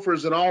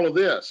subwoofers and all of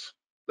this.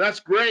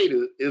 That's great.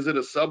 Is it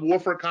a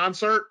subwoofer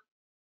concert?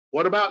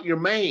 What about your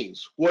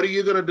mains? What are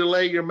you going to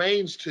delay your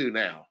mains to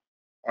now?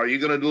 Are you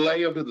going to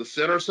delay them to the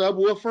center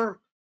subwoofer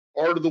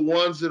or to the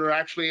ones that are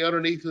actually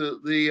underneath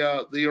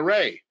the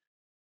array?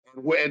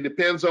 And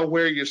depends on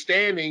where you're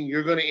standing,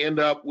 you're going to end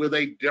up with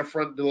a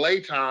different delay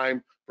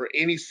time for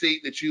any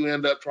seat that you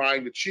end up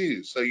trying to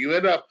choose. So you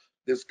end up,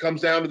 this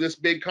comes down to this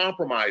big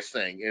compromise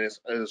thing, and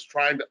it's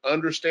trying to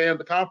understand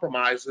the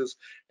compromises.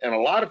 And a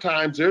lot of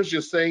times there's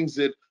just things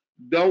that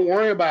don't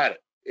worry about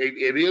it.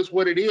 It is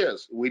what it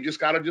is. We just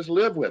got to just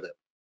live with it.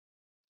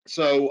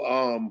 So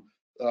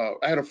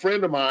I had a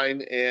friend of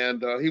mine,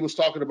 and he was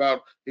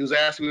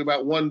asking me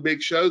about one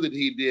big show that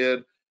he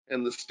did,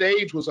 and the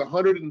stage was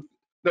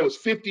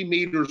 50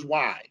 meters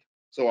wide.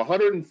 So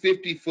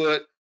 150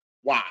 foot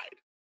wide,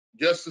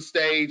 just the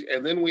stage.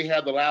 And then we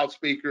had the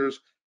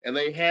loudspeakers, and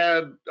they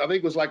had, I think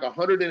it was like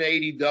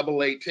 180 double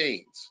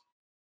 18s.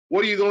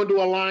 What are you going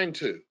to align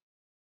to?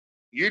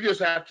 You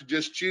just have to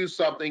just choose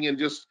something and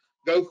just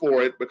go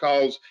for it,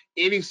 because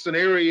any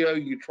scenario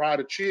you try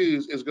to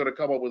choose is going to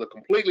come up with a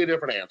completely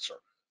different answer.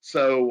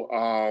 So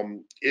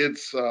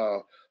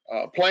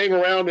playing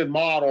around in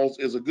models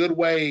is a good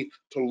way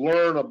to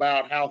learn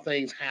about how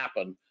things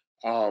happen.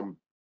 But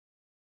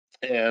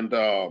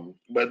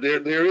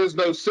there is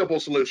no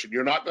simple solution.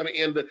 You're not going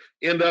to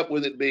end up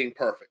with it being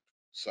perfect.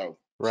 So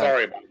right.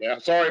 Sorry about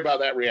that. Sorry about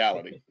that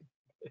reality.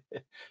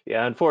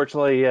 Yeah,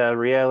 unfortunately,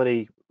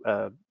 reality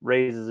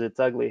raises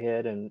its ugly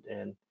head,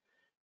 and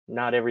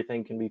not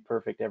everything can be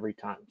perfect every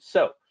time.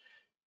 So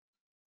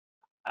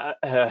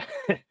I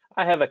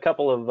have a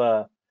couple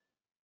of,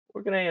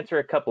 we're going to answer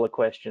a couple of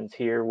questions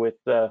here with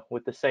the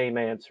same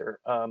answer.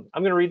 I'm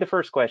going to read the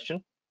first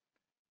question.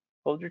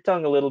 Hold your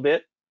tongue a little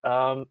bit,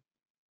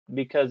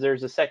 because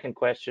there's a second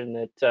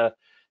question that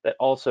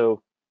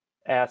also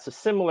asks a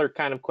similar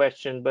kind of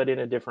question, but in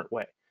a different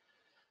way.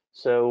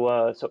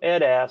 So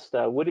Ed asked,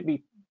 would it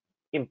be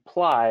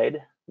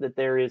implied that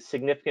there is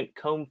significant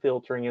comb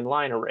filtering in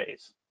line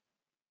arrays,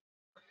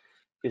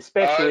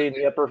 especially in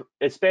the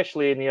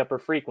upper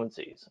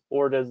frequencies,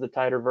 or does the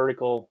tighter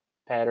vertical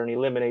pattern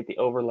eliminate the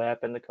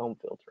overlap and the comb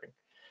filtering?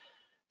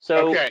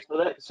 So okay.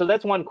 so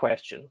that's one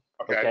question.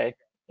 Okay.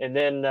 And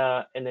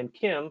then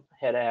Kim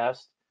had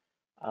asked,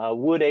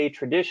 would a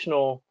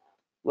traditional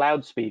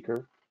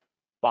loudspeaker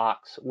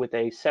box with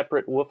a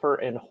separate woofer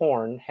and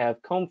horn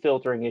have comb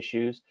filtering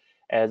issues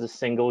as a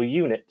single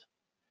unit?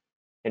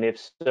 And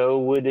if so,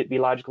 would it be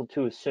logical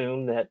to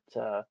assume that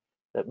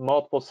that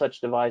multiple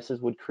such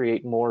devices would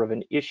create more of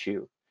an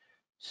issue?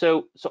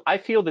 So I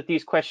feel that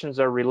these questions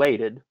are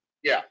related.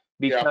 Yeah.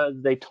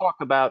 Because they talk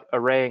about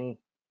arraying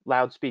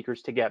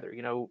loudspeakers together.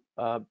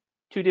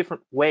 Two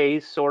different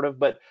ways, sort of,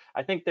 but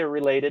I think they're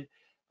related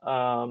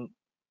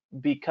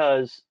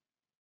because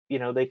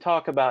they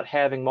talk about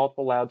having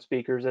multiple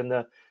loudspeakers and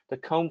the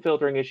comb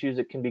filtering issues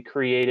that can be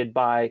created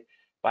by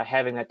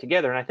having that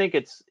together. And I think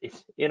it's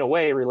in a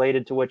way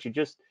related to what you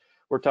just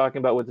were talking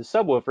about with the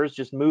subwoofers,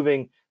 just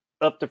moving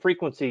up the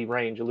frequency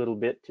range a little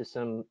bit to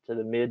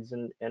the mids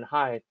and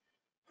high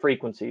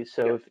frequencies.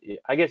 So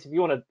I guess if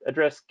you want to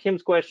address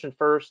Kim's question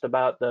first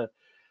about the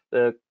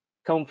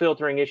comb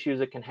filtering issues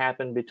that can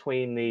happen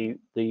between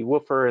the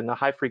woofer and the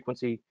high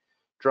frequency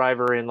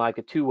driver in like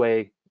a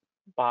two-way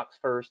box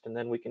first, and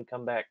then we can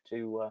come back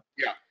to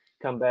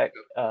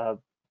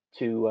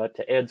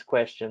Ed's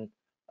question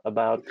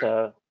about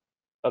the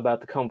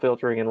comb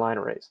filtering in line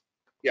arrays.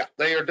 Yeah,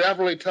 they are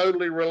definitely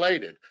totally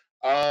related.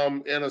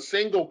 In a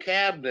single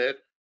cabinet,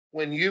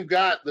 when you've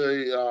got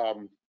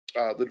the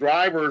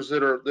drivers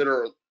that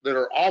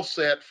are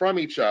offset from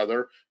each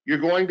other, you're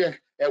going to,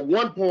 at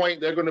one point,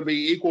 they're going to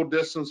be equal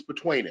distance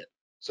between it.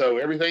 So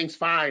everything's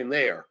fine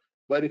there.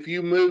 But if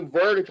you move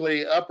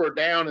vertically up or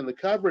down in the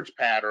coverage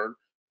pattern,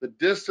 the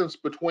distance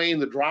between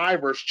the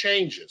drivers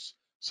changes.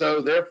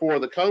 So therefore,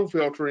 the comb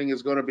filtering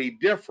is going to be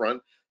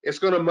different. It's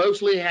going to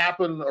mostly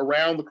happen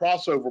around the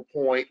crossover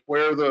point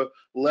where the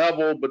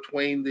level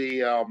between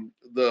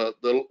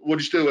we'll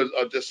just do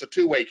just a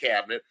two-way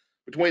cabinet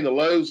between the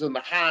lows and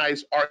the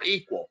highs are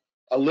equal.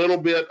 A little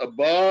bit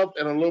above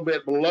and a little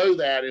bit below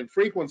that in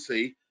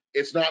frequency,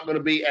 it's not going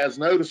to be as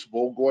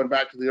noticeable, going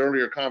back to the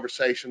earlier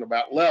conversation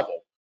about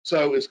level.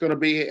 So it's going to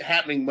be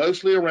happening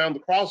mostly around the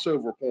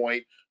crossover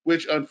point,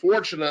 which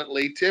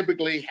unfortunately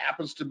typically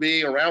happens to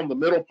be around the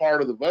middle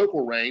part of the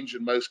vocal range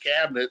in most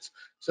cabinets.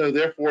 So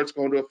therefore, it's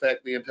going to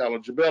affect the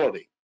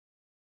intelligibility.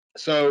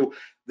 So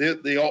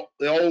the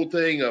old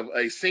thing of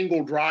a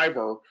single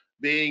driver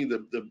being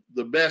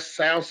the best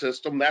sound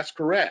system, that's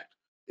correct.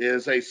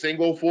 Is a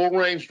single full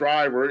range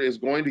driver is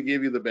going to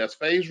give you the best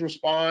phase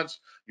response.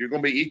 You're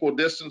going to be equal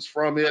distance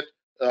from it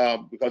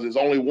because there's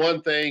only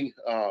one thing.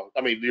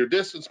 I mean, your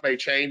distance may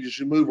change as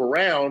you move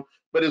around,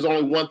 but there's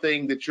only one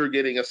thing that you're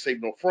getting a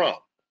signal from.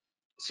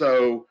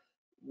 So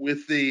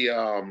with the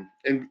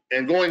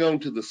and going on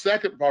to the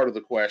second part of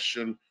the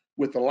question,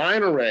 with the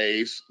line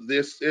arrays,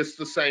 it's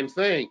the same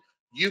thing.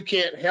 You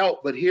can't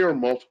help but hear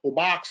multiple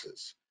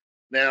boxes.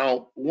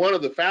 Now, one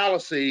of the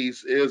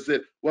fallacies is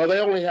that, well, they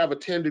only have a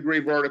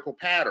 10-degree vertical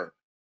pattern.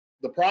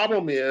 The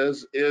problem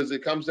is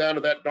it comes down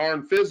to that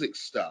darn physics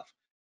stuff.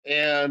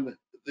 And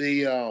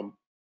the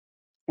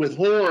with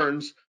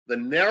horns, the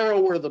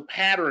narrower the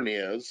pattern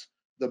is,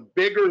 the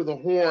bigger the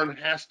horn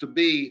has to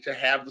be to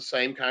have the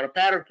same kind of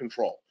pattern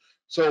control.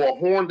 So a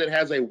horn that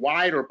has a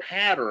wider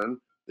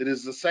pattern that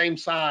is the same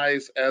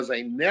size as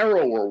a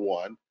narrower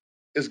one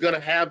is going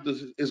to have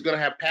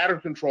pattern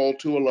control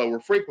to a lower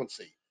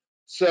frequency.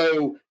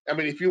 So, I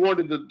mean, if you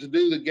wanted to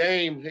do the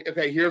game,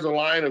 okay, here's a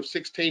line of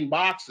 16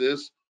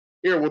 boxes.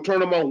 Here, we'll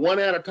turn them on one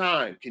at a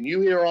time. Can you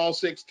hear all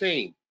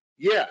 16?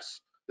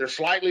 Yes, they're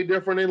slightly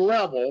different in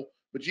level,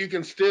 but you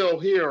can still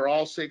hear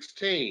all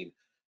 16.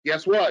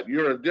 Guess what?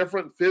 You're a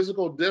different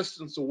physical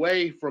distance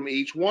away from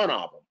each one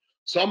of them.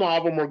 Some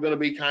of them are going to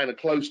be kind of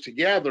close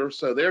together,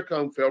 so their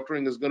comb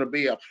filtering is going to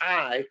be up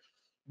high.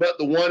 But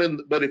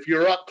but if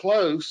you're up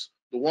close,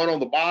 the one on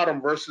the bottom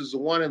versus the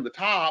one in the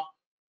top,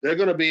 they're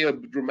going to be a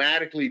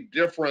dramatically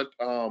different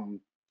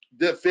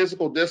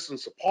physical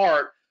distance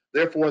apart.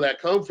 Therefore, that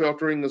comb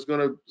filtering is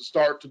going to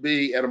start to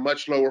be at a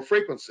much lower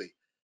frequency.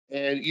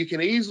 And you can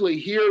easily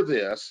hear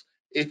this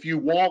if you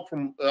walk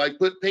from, like,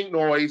 put pink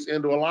noise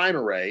into a line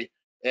array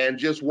and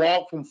just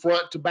walk from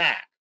front to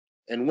back.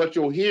 And what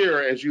you'll hear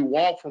as you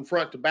walk from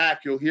front to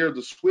back, you'll hear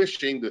the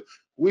swishing, the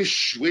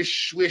whoosh,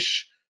 swish,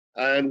 swish.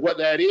 And what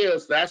that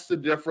is, that's the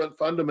different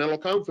fundamental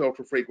comb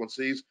filter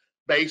frequencies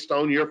based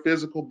on your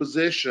physical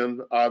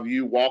position of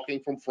you walking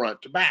from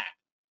front to back.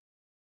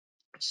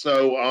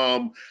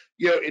 So,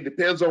 it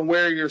depends on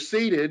where you're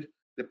seated,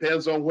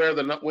 depends on where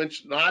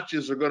which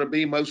notches are going to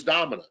be most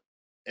dominant.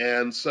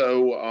 And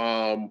so,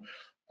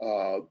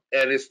 and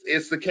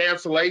it's the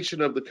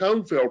cancellation of the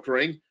comb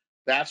filtering.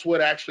 That's what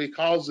actually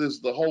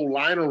causes the whole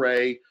line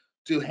array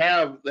to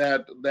have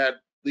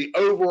the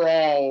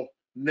overall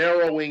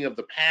narrowing of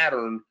the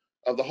pattern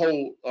of the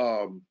whole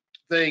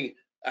thing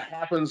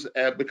happens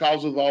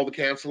because of all the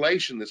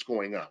cancellation that's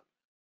going on.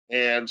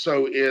 And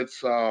so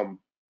it's in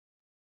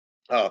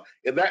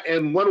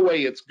one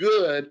way it's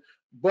good,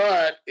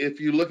 but if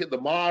you look at the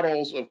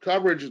models of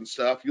coverage and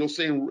stuff, you'll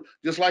see,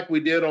 just like we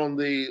did on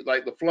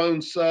the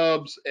flown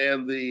subs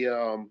and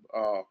the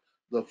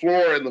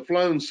floor and the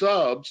flown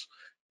subs.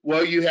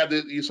 Well,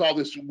 you saw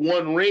this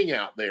one ring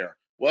out there.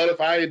 Well,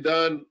 if I had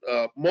done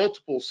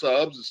multiple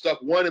subs and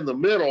stuck one in the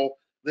middle,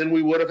 then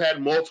we would have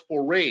had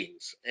multiple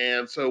rings.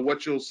 And so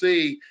what you'll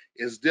see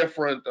is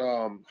different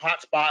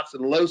hot spots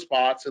and low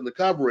spots in the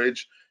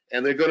coverage,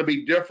 and they're going to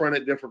be different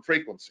at different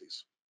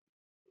frequencies.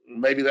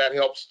 Maybe that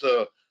helps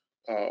to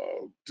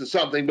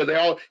something, but it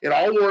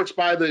all works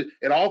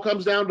it all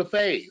comes down to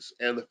phase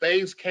and the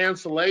phase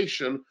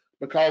cancellation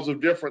because of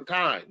different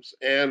times.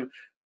 And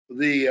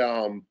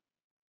the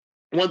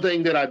one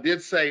thing that I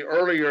did say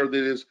earlier that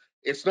is,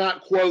 it's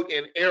not quote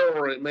an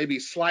error, it may be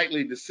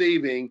slightly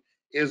deceiving,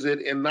 is it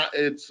and not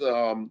it's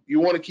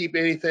you want to keep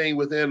anything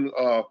within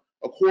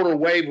a quarter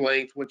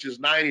wavelength, which is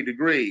 90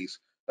 degrees.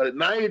 But at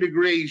 90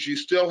 degrees, you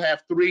still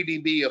have 3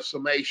 dB of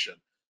summation.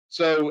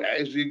 So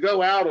as you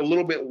go out a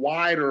little bit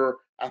wider,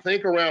 I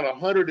think around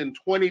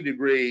 120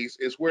 degrees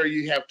is where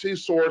you have two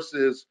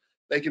sources.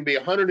 They can be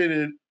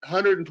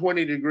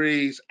 120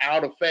 degrees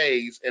out of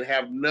phase and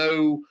have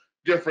no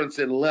difference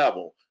in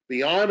level.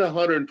 Beyond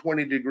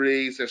 120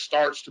 degrees, there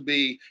starts to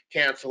be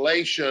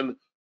cancellation.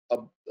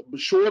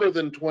 Shorter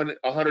than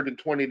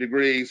 120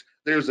 degrees,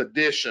 there's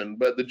addition,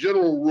 but the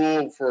general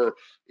rule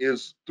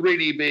is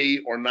 3 dB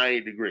or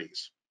 90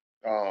 degrees.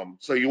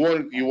 So you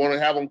want to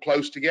have them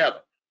close together.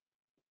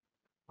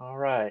 All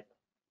right,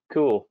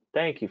 cool.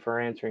 Thank you for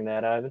answering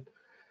that, Ivan.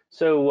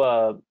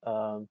 So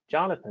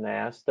Jonathan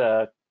asked,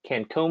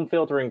 can comb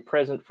filtering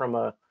present from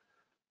a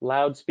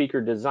loudspeaker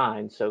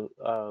design, so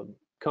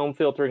comb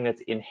filtering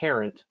that's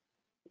inherent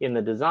in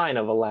the design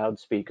of a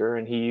loudspeaker,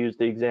 and he used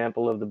the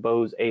example of the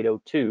Bose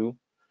 802,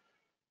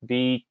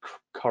 be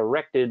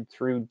corrected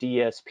through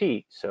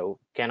DSP. So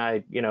can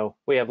I,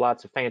 we have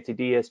lots of fancy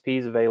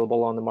DSPs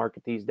available on the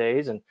market these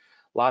days, and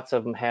lots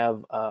of them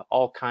have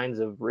all kinds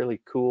of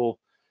really cool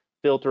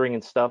filtering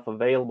and stuff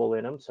available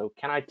in them. So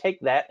can I take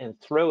that and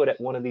throw it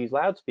at one of these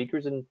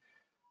loudspeakers and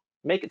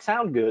make it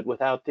sound good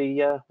without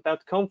the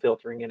comb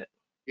filtering in it?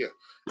 Yeah,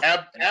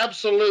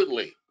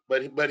 absolutely.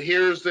 But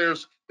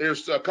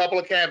there's a couple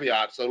of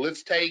caveats. So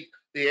let's take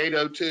the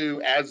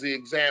 802 as the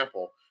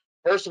example.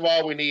 First of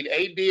all, we need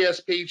 8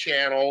 DSP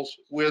channels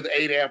with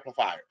 8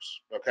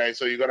 amplifiers. Okay,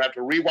 so you're going to have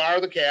to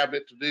rewire the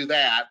cabinet to do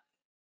that,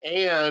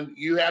 and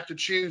you have to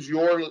choose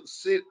your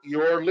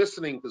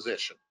listening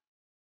position.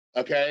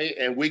 Okay,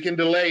 and we can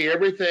delay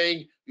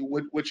everything,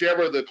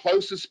 whichever the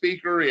closest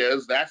speaker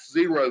is. That's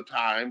zero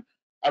time.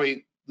 I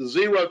mean, the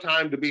zero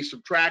time to be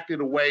subtracted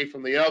away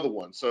from the other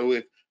one. So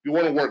if you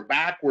want to work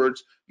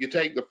backwards, you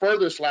take the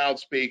furthest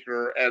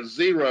loudspeaker as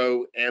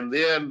 0 and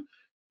then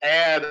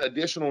add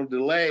additional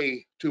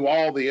delay to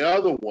all the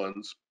other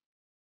ones,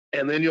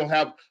 and then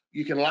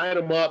you can line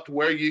them up to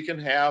where you can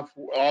have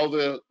all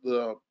the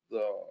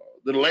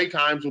delay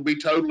times will be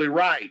totally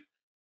right,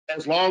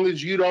 as long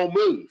as you don't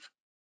move.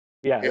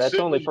 Yeah, that's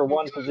only for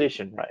one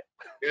position, right?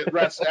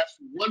 That's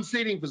one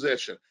seating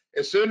position.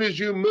 As soon as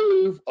you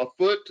move a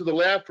foot to the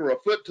left or a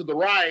foot to the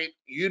right,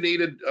 you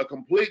need a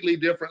completely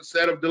different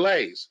set of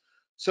delays.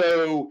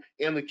 So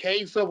in the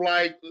case of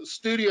like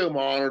studio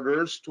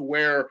monitors, to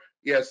where,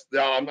 yes,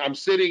 I'm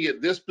sitting at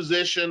this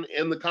position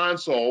in the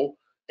console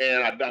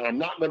and I'm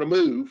not going to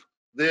move,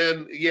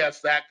 then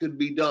yes, that could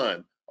be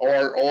done.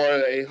 Or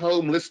a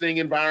home listening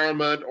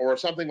environment or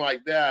something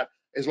like that,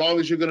 as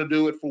long as you're going to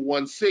do it for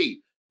one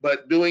seat.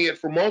 But doing it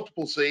for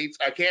multiple seats,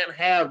 I can't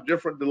have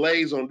different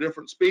delays on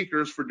different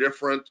speakers for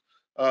different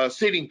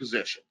seating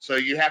positions. So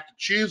you have to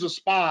choose a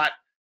spot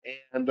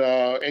and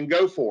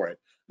go for it.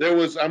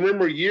 I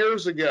remember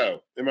years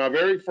ago in my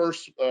very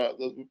first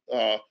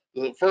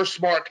the first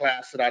smart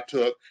class that I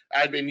took,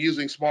 I'd been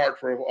using smart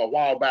for a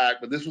while back,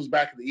 but this was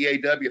back at the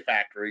EAW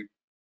factory,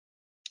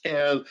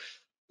 and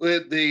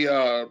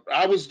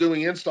I was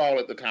doing install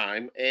at the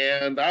time,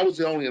 and I was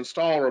the only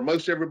installer.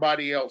 Most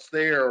everybody else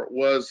there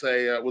was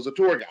a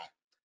tour guy,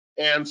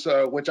 and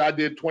so, which I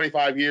did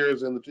 25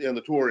 years in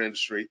the tour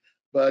industry.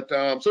 But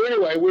so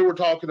anyway, we were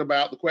talking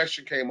about, the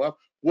question came up: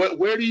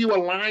 where do you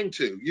align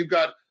to? You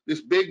got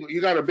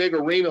a big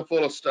arena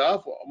full of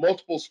stuff,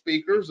 multiple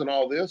speakers, and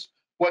all this.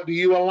 What do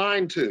you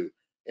align to?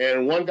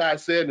 And one guy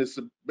said, and it's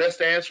the best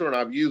answer, and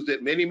I've used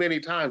it many, many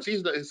times.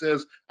 He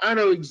says, I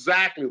know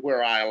exactly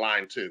where I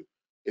align to.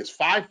 It's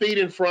 5 feet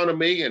in front of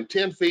me and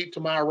 10 feet to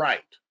my right.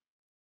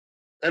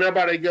 And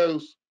everybody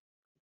goes,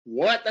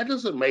 what? That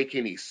doesn't make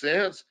any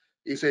sense.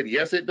 He said,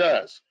 yes, it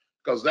does,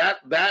 because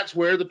that's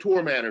where the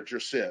tour manager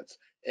sits.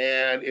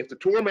 And if the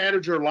tour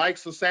manager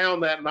likes the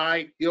sound that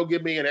night, he'll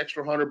give me an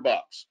extra $100.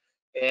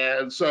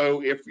 And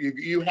so if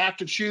you have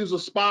to choose a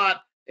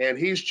spot, and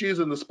he's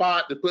choosing the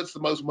spot that puts the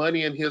most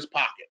money in his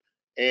pocket.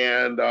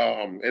 And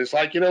it's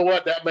like, you know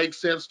what, that makes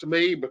sense to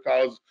me,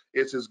 because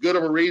it's as good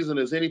of a reason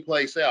as any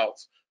place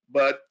else.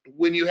 But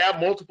when you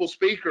have multiple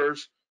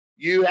speakers,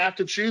 you have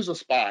to choose a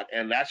spot,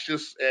 and that's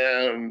just,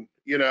 and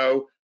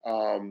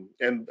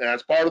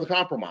that's part of the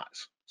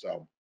compromise.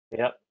 So.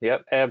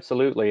 Yep,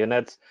 absolutely, and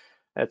that's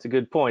a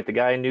good point. The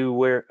guy knew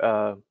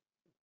where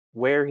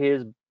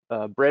his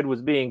bread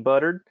was being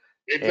buttered.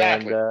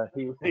 Exactly. And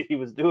he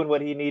was doing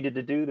what he needed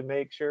to do to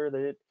make sure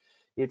that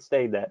it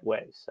stayed that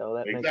way. So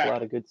that makes a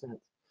lot of good sense.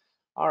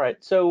 All right,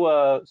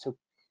 so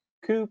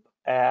Coop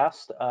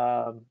asked,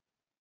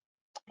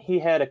 he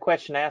had a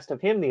question asked of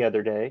him the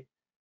other day,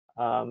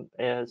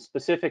 and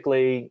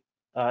specifically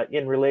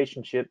in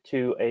relationship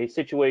to a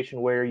situation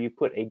where you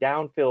put a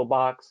downfill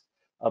box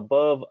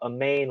above a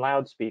main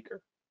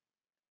loudspeaker.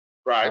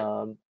 Right.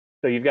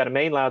 So you've got a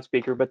main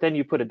loudspeaker, but then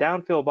you put a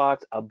downfill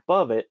box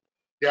above it.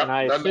 Yep, and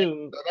I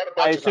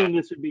assume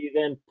this would be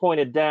then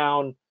pointed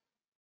down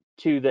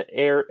to the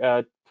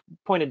air,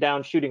 pointed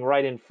down, shooting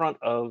right in front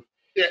of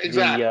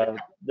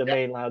the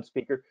main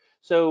loudspeaker.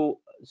 So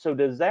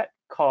does that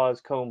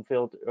cause comb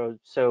filter?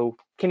 So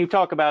can you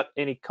talk about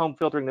any comb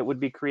filtering that would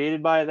be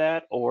created by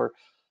that, or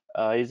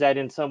is that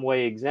in some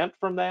way exempt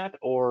from that,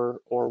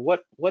 or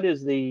what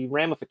is the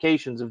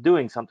ramifications of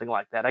doing something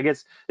like that? I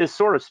guess this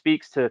sort of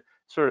speaks to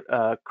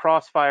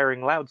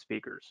cross-firing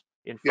loudspeakers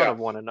in front of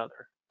one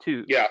another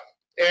too. Yeah.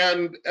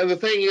 And the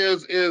thing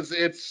is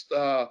it's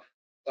not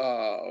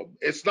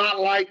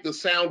like the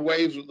sound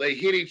waves, they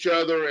hit each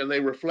other and they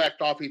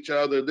reflect off each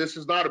other. This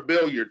is not a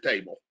billiard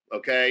table,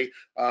 okay?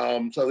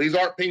 So these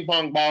aren't ping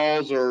pong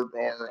balls or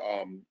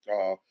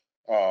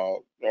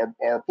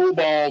pool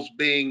balls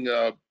being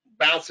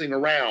bouncing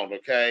around,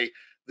 okay?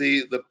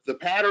 The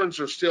patterns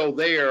are still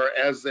there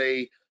as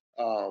they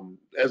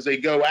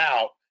go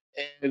out,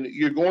 and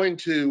you're going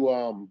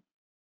to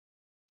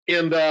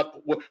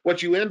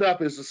what you end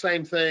up is the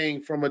same thing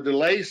from a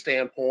delay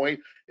standpoint.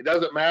 It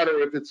doesn't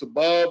matter if it's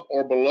above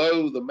or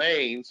below the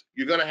mains,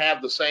 you're going to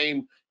have the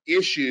same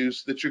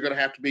issues that you're going to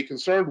have to be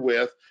concerned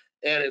with.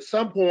 And at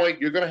some point,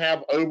 you're going to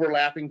have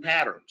overlapping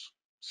patterns.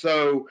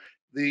 So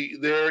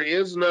there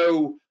is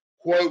no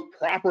quote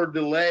proper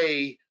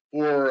delay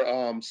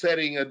for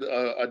setting a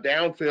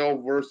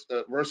downfill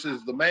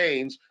versus the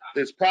mains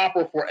that's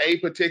proper for a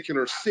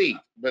particular seat,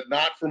 but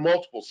not for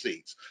multiple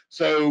seats.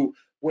 So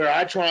when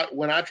I try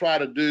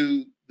to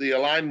do the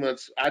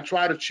alignments, I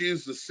try to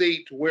choose the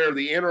seat to where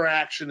the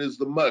interaction is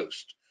the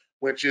most,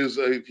 which is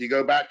if you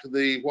go back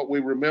to what we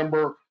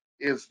remember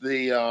is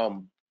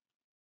the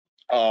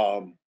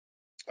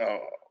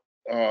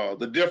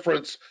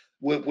difference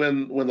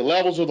when the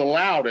levels are the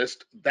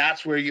loudest,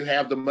 that's where you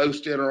have the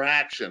most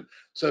interaction.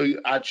 So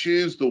I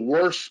choose the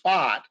worst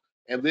spot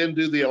and then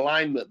do the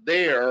alignment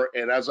there.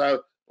 And as I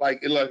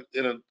like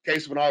in a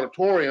case of an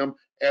auditorium,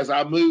 as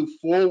I move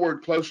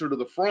forward closer to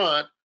the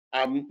front,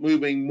 I'm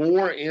moving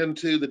more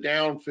into the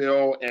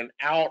downfill and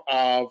out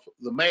of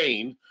the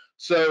main.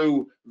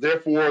 So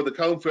therefore, the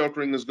cone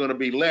filtering is going to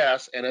be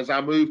less. And as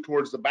I move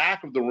towards the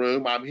back of the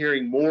room, I'm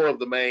hearing more of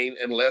the main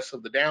and less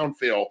of the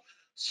downfill.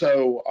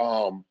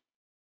 So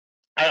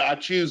I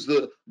choose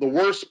the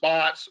worst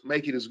spots,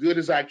 make it as good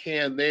as I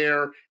can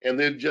there, and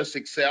then just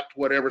accept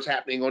whatever's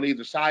happening on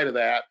either side of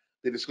that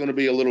it's going to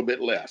be a little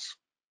bit less.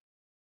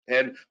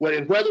 And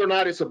whether or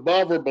not it's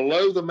above or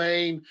below the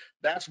main,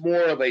 that's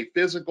more of a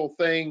physical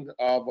thing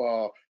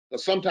of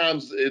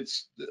sometimes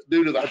it's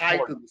due to the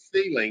height of the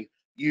ceiling.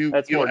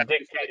 That's more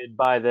dictated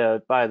by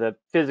the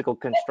physical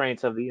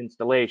constraints of the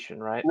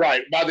installation, right?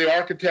 Right, by the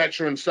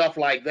architecture and stuff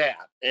like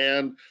that.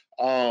 And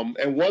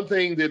one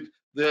thing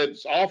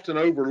that's often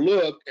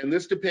overlooked, and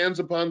this depends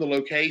upon the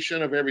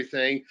location of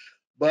everything,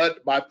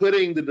 but by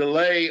putting the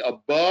delay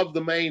above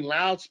the main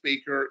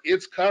loudspeaker,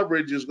 its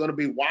coverage is going to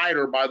be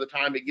wider by the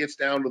time it gets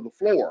down to the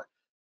floor.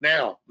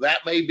 Now, that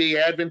may be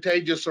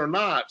advantageous or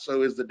not.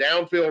 So is the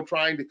downfill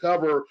trying to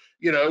cover,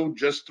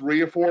 just 3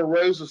 or 4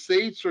 rows of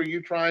seats, or are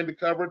you trying to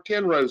cover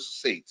 10 rows of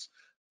seats?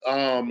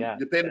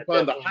 Depending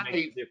upon the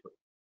height,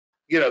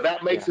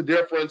 that makes a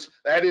difference.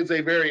 That is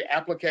a very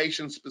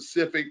application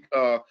specific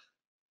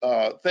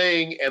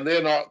thing. And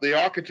then the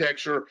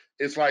architecture,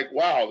 it's like,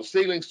 wow, the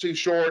ceiling's too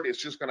short.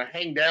 It's just going to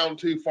hang down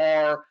too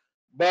far.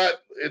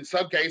 But in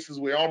some cases,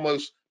 we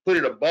almost put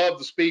it above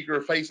the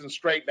speaker facing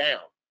straight down,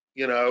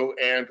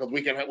 and because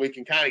we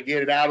can kind of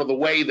get it out of the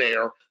way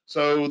there.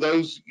 So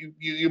those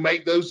you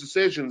make those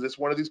decisions. It's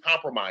one of these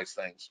compromise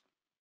things.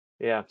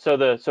 Yeah. So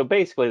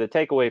basically the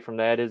takeaway from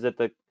that is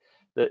that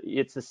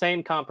it's the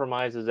same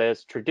compromises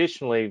as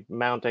traditionally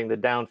mounting the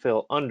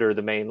downfill under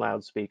the main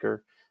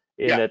loudspeaker,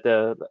 in that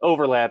the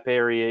overlap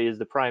area is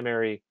the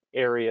primary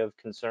area of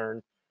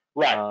concern,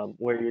 right?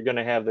 Where you're going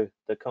to have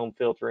the comb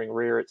filtering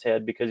rear its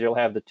head because you'll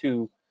have the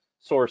 2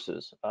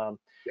 sources.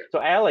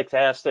 So Alex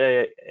asked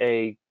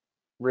a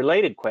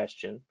related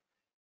question.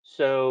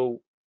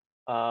 So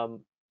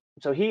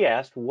he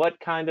asked, what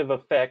kind of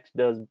effect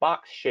does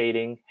box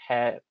shading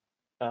have?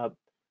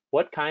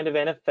 What kind of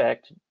an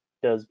effect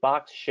does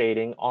box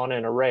shading on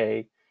an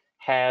array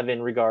have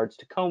in regards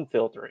to comb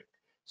filtering?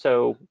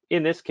 So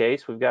in this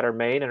case, we've got our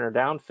main and our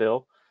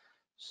downfill.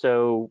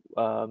 So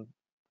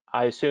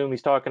I assume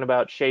he's talking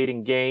about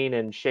shading gain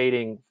and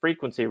shading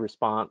frequency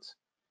response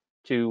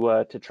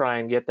to try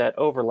and get that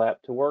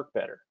overlap to work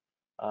better.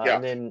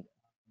 And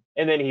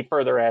then he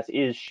further asks,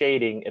 is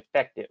shading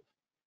effective?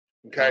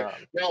 Okay.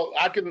 Well,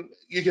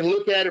 you can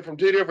look at it from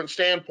 2 different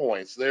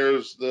standpoints.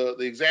 There's the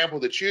example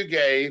that you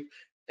gave,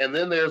 and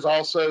then there's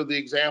also the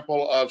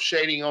example of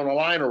shading on a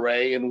line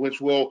array, in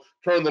which we'll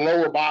turn the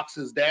lower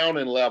boxes down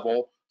in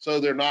level so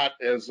they're not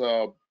as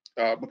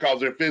because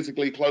they're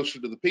physically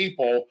closer to the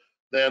people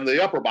than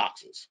the upper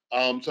boxes.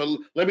 So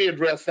let me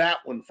address that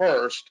one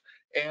first.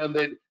 And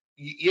that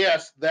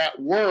yes, that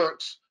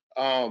works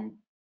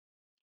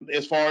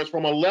as far as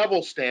from a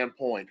level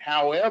standpoint.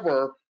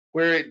 However,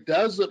 where it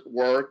doesn't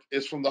work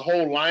is from the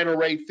whole line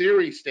array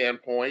theory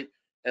standpoint,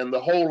 and the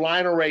whole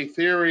line array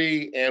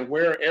theory and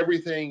where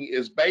everything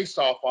is based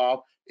off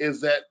of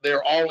is that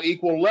they're all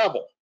equal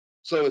level.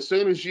 So as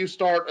soon as you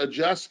start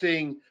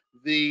adjusting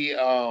the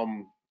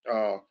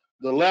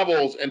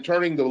levels and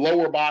turning the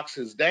lower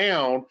boxes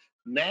down,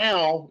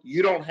 now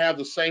you don't have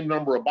the same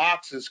number of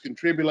boxes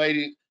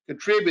contributing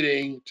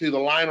to the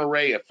line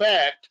array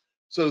effect.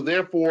 So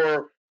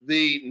therefore,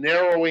 the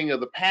narrowing of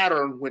the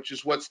pattern, which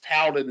is what's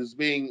touted as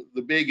being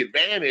the big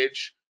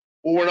advantage,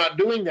 well, we're not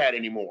doing that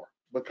anymore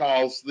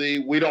because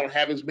we don't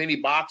have as many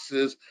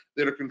boxes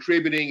that are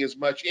contributing as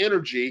much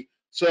energy.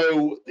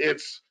 So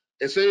it's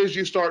as soon as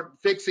you start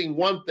fixing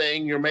one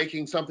thing, you're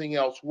making something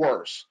else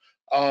worse.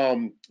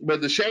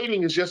 But the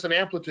shading is just an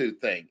amplitude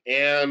thing,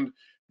 and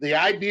the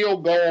ideal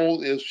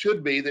goal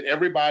should be that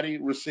everybody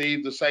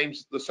receive the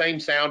same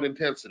sound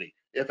intensity,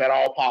 if at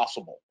all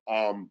possible.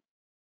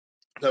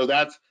 So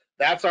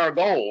that's our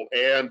goal.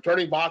 And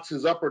turning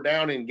boxes up or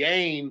down in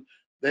gain,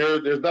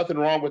 there's nothing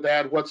wrong with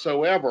that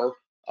whatsoever.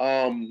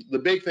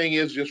 The big thing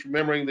is just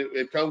remembering that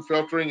at comb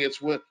filtering,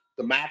 it's when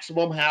the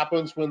maximum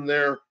happens when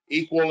they're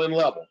equal in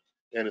level.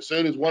 And as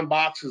soon as one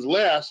box is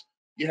less,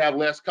 you have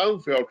less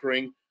comb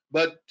filtering.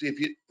 But if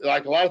you,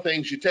 like a lot of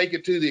things, you take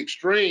it to the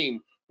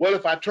extreme Well,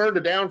 if I turn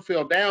the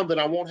downfill down, then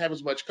I won't have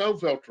as much comb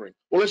filtering.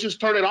 Well, let's just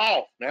turn it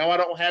off. Now I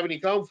don't have any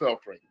comb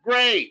filtering.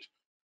 Great.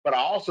 But I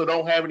also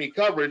don't have any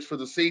coverage for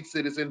the seats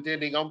that it's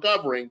intending on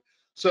covering.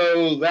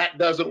 So that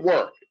doesn't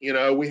work. You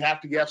know, we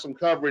have to get some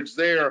coverage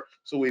there.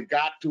 So we've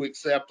got to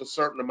accept a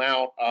certain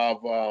amount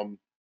of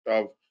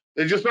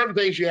there's just certain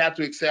things you have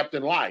to accept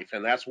in life,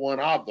 and that's one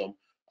of them.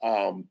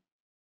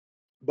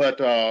 But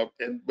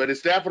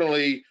it's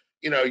definitely,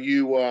 you know,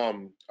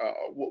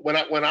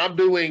 when I'm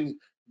doing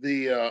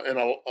the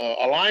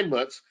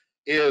alignments,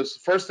 is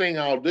first thing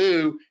I'll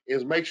do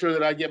is make sure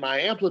that I get my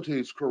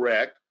amplitudes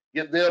correct,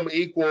 get them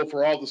equal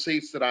for all the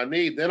seats that I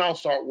need. Then I'll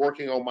start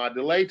working on my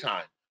delay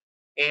time.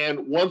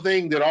 And one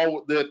thing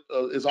that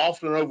is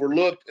often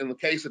overlooked in the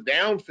case of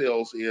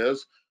downfills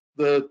is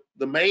the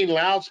main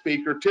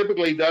loudspeaker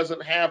typically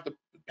doesn't have the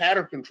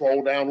pattern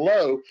control down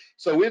low,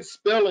 so it's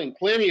spilling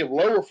plenty of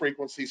lower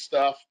frequency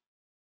stuff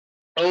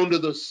onto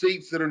the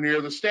seats that are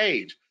near the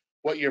stage.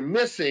 What you're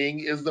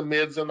missing is the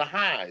mids and the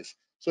highs.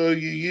 So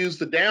you use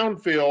the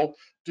downfill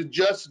to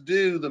just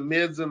do the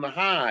mids and the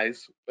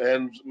highs,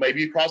 and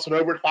maybe you cross it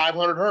over at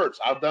 500 hertz.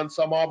 I've done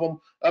some of them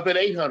up at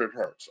 800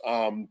 hertz,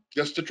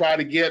 just to try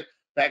to get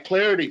that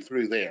clarity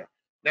through there.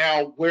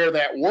 Now, where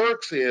that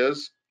works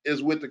is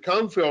with the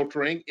comb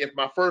filtering. If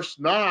my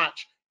first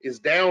notch is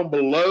down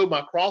below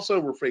my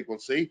crossover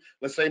frequency,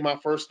 let's say my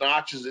first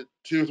notch is at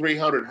 200 or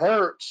 300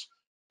 hertz,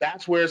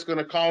 that's where it's going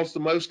to cause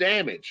the most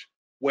damage.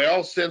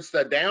 Well, since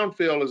the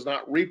downfill is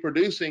not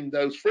reproducing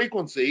those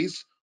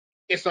frequencies,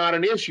 it's not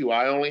an issue.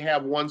 I only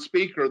have one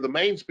speaker, the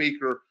main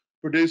speaker,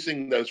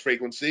 producing those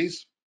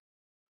frequencies.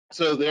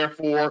 So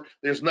therefore,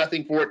 there's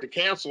nothing for it to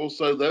cancel.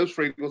 So those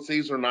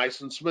frequencies are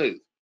nice and smooth.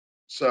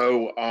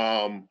 So,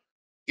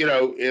 you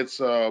know, it's,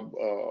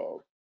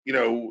 you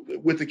know,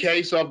 with the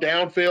case of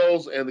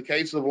downfills and the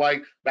case of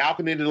like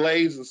balcony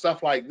delays and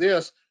stuff like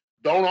this,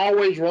 don't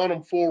always run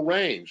them full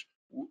range.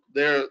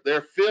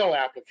 They're fill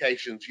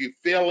applications. You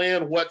fill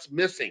in what's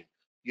missing.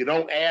 You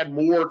don't add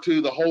more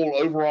to the whole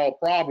overall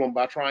problem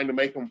by trying to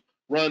make them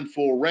run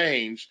full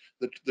range.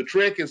 The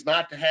trick is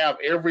not to have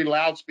every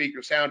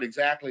loudspeaker sound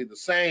exactly the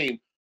same,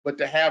 but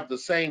to have the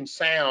same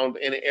sound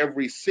in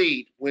every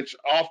seat, which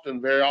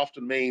very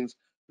often means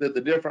that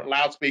the different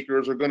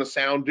loudspeakers are going to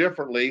sound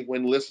differently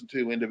when listened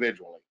to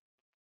individually.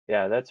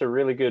 Yeah, that's a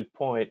really good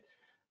point.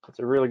 That's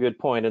a really good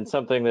point, and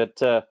something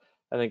that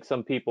I think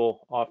some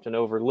people often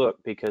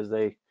overlook because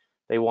they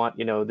want,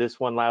 you know, this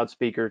one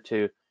loudspeaker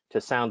to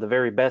sound the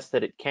very best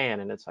that it can,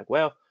 and it's like,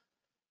 well,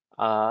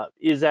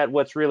 is that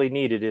what's really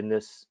needed in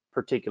this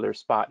particular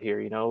spot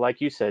here? You know,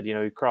 like you said, you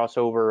know, you cross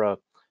over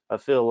a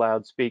fill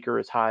loudspeaker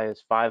as high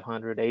as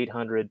 500,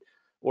 800,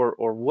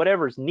 or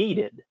whatever's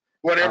needed.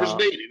 Whatever's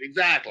needed,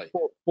 exactly.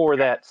 For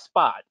that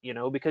spot, you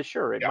know, because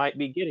sure, it Yep. might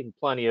be getting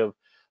plenty of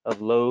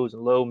lows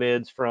and low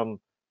mids from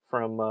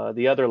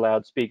the other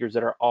loudspeakers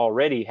that are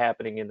already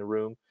happening in the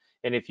room.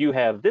 And if you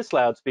have this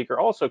loudspeaker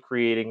also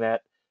creating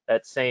that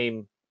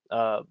same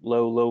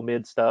low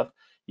mid stuff,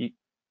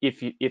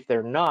 if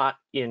they're not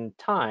in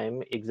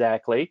time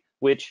exactly,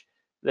 which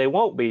they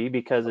won't be,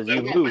 because as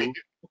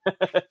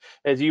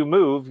you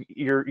move,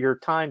 your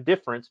time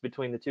difference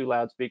between the two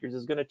loudspeakers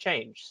is going to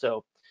change.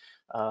 So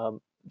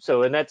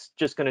and that's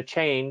just going to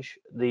change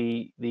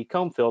the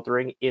comb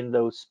filtering in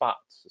those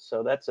spots.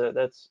 So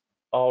that's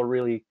all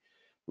really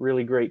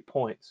great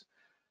points.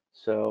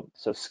 So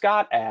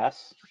Scott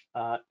asks,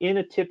 in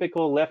a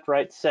typical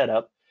left-right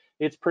setup,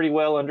 it's pretty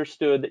well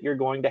understood that you're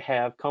going to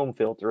have comb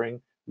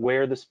filtering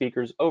where the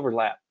speakers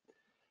overlap.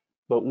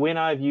 But when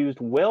I've used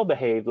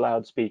well-behaved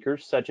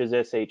loudspeakers such as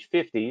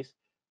SH50s,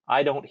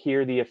 I don't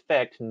hear the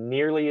effect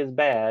nearly as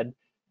bad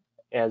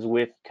as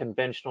with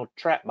conventional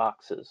trap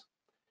boxes.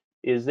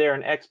 Is there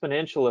an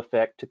exponential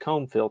effect to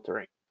comb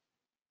filtering?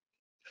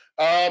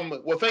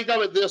 Well, think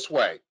of it this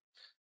way.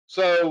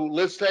 So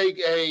let's take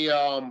a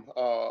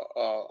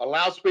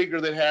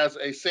loudspeaker that has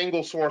a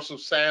single source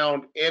of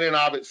sound in and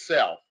of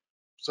itself.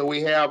 So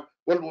we have,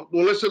 well,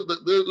 let's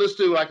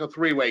do like a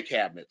three-way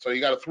cabinet. So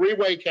you got a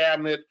three-way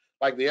cabinet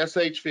like the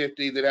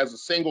SH50 that has a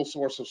single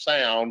source of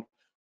sound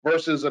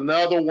versus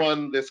another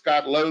one that's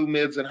got low,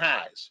 mids, and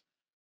highs.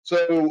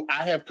 So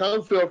I have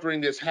comb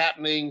filtering that's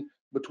happening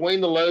between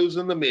the lows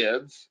and the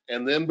mids,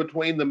 and then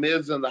between the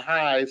mids and the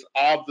highs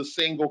of the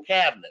single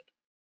cabinet.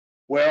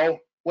 Well,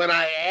 when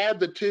I add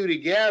the two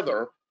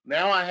together,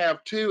 now I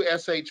have two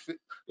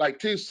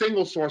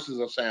single sources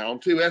of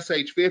sound, two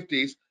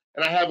SH50s,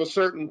 and I have a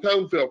certain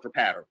comb filter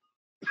pattern.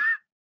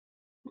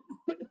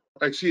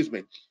 Excuse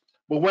me.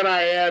 But when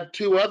I add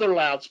two other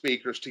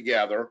loudspeakers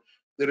together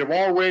that have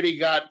already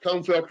got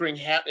comb filtering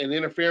and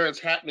interference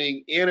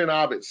happening in and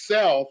of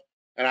itself,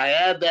 and I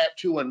add that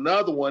to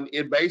another one,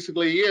 it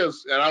basically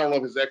is, and I don't know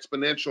if it's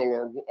exponential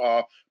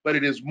or, but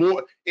it is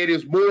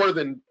more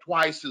than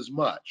twice as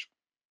much,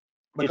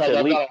 because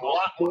I've got a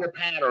lot more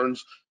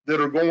patterns that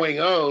are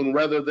going on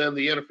rather than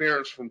the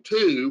interference from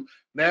two.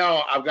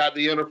 Now I've got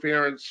the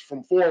interference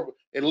from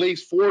at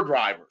least four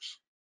drivers.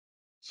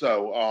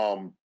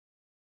 So,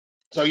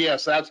 so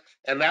yes, that's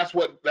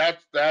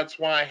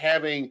why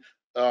having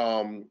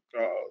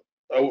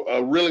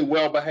a really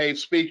well-behaved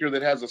speaker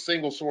that has a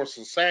single source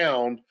of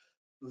sound,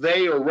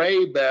 they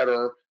array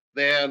better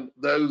than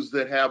those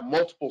that have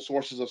multiple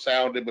sources of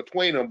sound in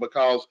between them,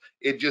 because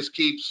it just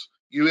keeps,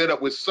 you end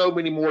up with so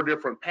many more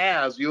different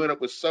paths, you end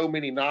up with so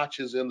many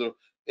notches in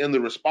the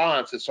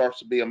response, it starts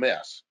to be a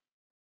mess.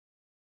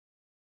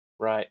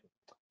 Right.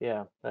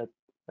 Yeah,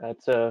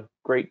 that's a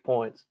great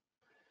point.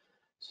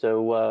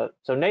 So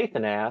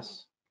Nathan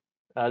asks,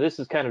 this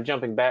is kind of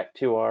jumping back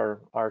to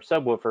our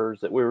subwoofers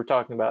that we were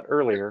talking about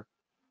earlier.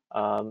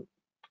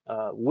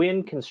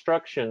 When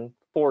construction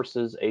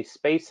forces a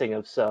spacing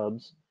of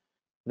subs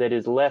that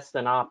is less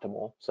than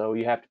optimal, so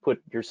you have to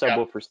put your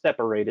subwoofer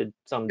separated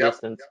some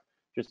distance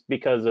just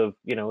because of,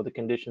 you know, the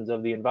conditions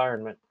of the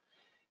environment.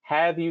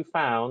 Have you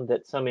found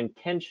that some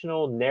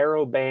intentional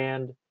narrow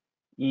band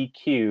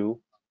EQ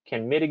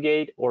can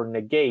mitigate or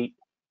negate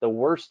the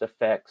worst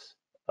effects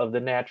of the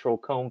natural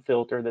comb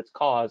filter that's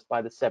caused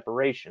by the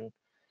separation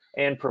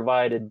and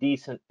provide a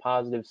decent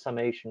positive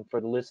summation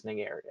for the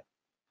listening area?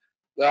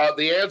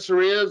 The answer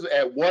is,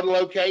 at one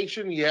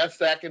location, yes,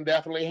 that can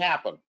definitely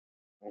happen.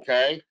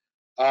 Okay.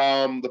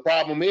 The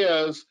problem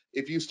is,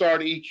 if you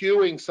start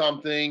EQing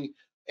something,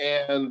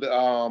 and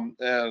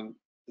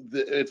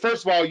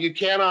first of all, you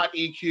cannot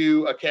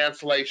EQ a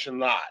cancellation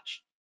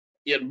notch.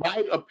 It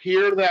might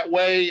appear that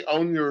way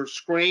on your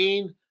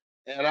screen,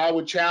 and I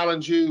would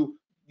challenge you,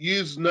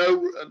 use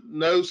no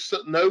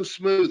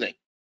smoothing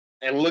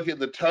and look at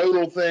the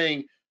total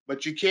thing.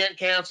 But you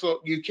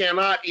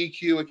cannot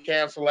EQ a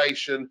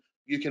cancellation.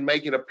 You can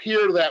make it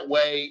appear that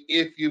way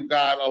if you've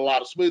got a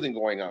lot of smoothing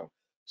going on.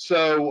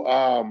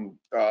 So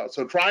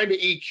so trying to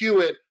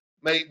EQ it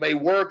may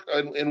work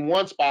in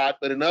one spot,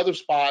 but in other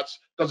spots,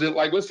 because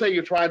like, let's say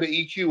you're trying to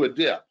EQ a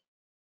dip.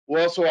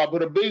 Well, so I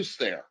put a boost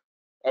there.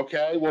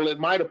 Okay, well, it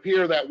might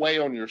appear that way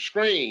on your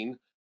screen,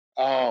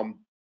 but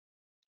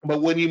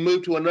when you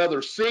move to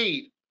another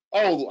seat,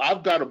 oh,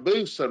 I've got a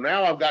boost, so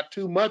now I've got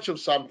too much of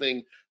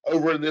something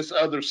over in this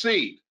other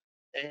seat.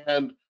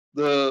 And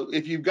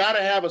if you've got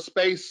to have a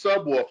space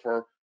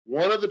subwoofer,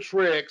 one of the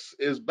tricks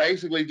is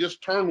basically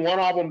just turn one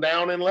of them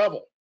down in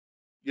level.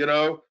 You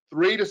know,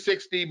 3 to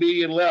 6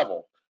 dB in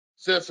level.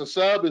 Since the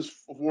sub is,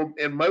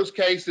 in most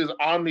cases,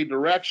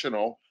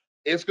 omnidirectional,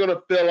 it's going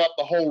to fill up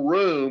the whole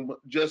room,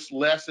 just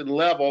less in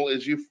level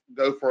as you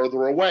go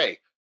further away.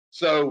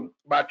 So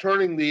by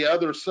turning the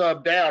other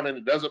sub down, and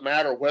it doesn't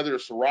matter whether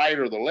it's the right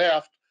or the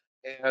left,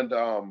 and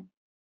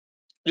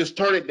just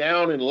turn it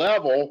down in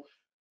level,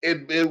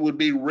 it would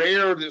be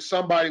rare that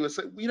somebody would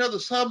say, you know, the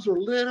subs are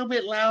a little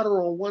bit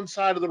louder on one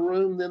side of the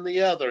room than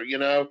the other. You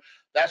know,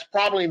 that's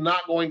probably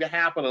not going to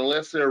happen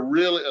unless they're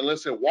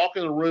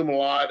walking the room a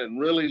lot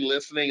and really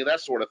listening and that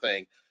sort of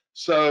thing.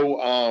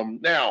 So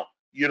now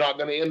you're not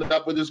going to end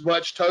up with as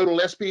much total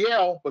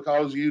SPL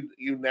because you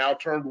now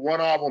turned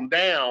one of them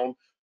down,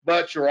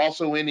 but you're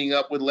also ending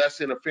up with less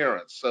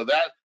interference. So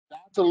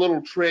that's a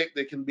little trick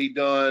that can be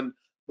done.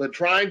 But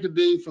trying to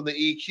do for the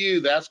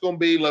EQ, that's going to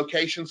be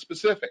location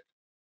specific,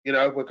 you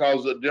know,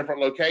 because the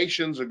different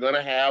locations are going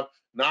to have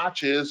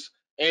notches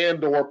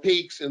and or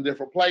peaks in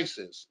different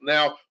places.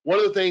 Now, one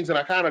of the things that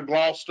I kind of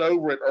glossed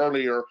over it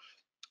earlier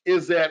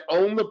is that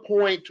on the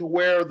point to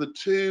where the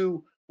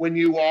two, when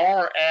you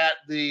are at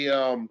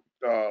the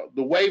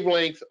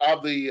wavelength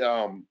of the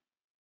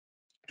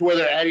to where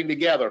they're adding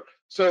together.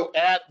 So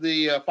at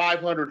the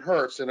 500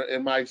 hertz,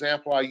 in my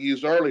example I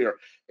used earlier,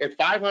 at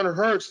 500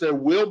 hertz, there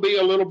will be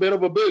a little bit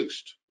of a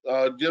boost,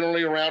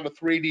 generally around a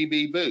 3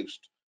 dB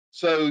boost.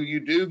 So you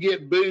do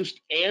get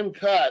boost and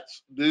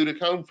cuts due to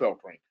comb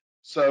filtering.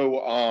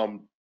 So,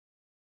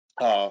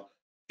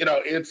 you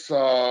know, it's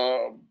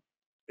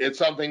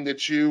something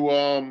that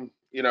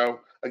you know,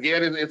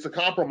 again, it's a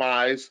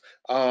compromise.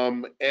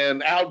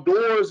 And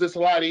outdoors, it's a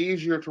lot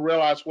easier to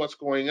realize what's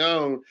going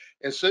on.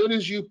 As soon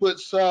as you put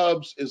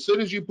subs, as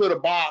soon as you put a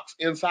box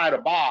inside a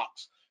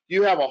box,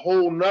 you have a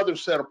whole nother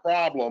set of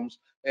problems,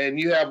 and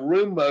you have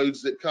room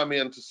modes that come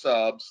into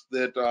subs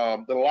that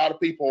that a lot of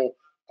people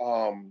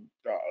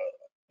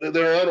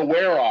they're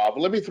unaware of.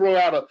 Let me throw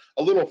out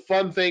a little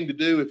fun thing to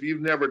do if you've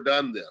never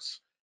done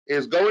this.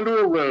 Is go into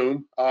a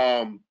room,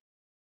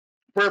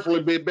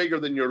 preferably be bigger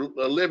than your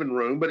living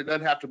room, but it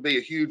doesn't have to be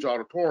a huge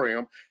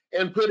auditorium,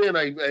 and put in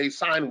a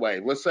sine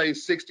wave, let's say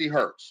 60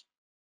 hertz.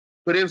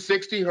 Put in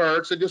 60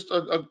 hertz at just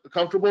a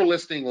comfortable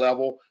listening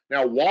level.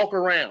 Now walk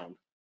around,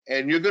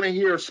 and you're going to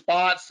hear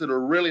spots that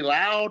are really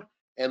loud,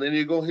 and then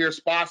you're going to hear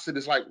spots that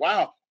it's like,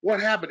 wow, what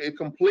happened? It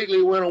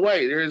completely went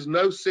away. There is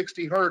no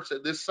 60 hertz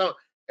at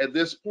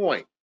this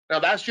point. Now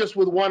that's just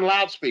with one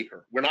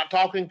loudspeaker. We're not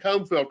talking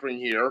comb filtering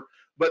here,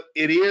 but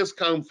it is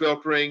comb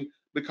filtering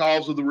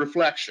because of the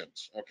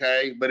reflections,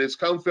 okay? But it's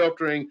comb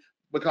filtering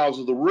because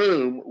of the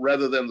room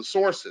rather than the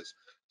sources.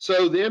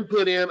 So then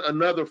put in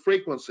another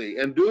frequency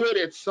and do it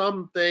at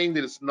something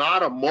that is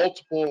not a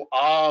multiple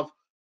of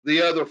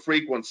the other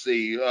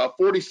frequency,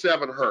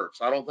 47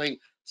 hertz. I don't think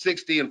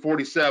 60 and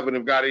 47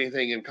 have got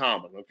anything in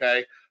common,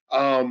 okay?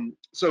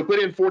 So put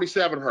in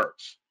 47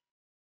 hertz.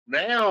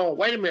 Now,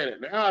 wait a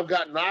minute. Now I've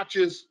got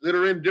notches that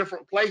are in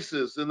different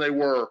places than they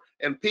were,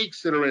 and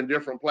peaks that are in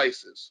different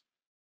places.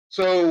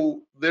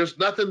 So there's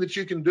nothing that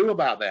you can do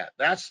about that.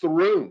 That's the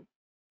room.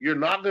 You're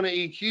not going to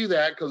EQ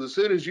that, because as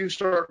soon as you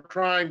start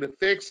trying to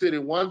fix it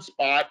in one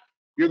spot,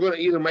 you're going to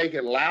either make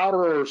it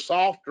louder or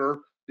softer,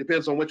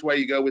 depends on which way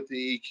you go with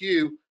the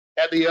EQ,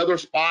 at the other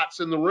spots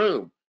in the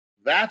room.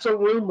 That's a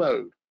room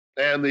mode.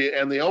 And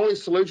the only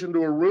solution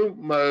to a room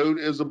mode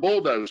is a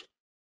bulldozer,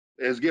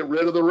 is get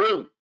rid of the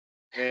room.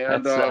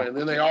 And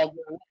then they all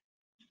go.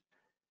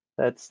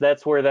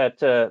 That's where that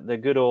the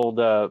good old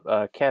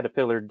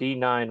Caterpillar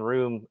D9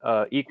 room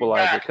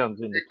equalizer Exactly.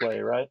 comes into play,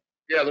 right?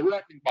 Yeah, the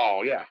wrecking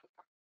ball. Yeah.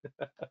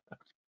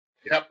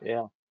 Yep.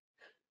 Yeah.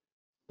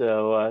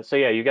 So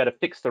yeah, you got to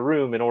fix the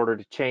room in order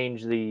to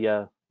change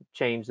the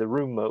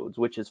room modes,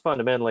 which is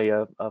fundamentally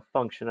a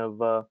function of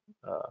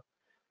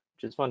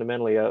which is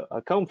fundamentally a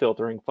comb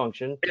filtering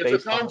function.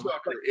 It's a comb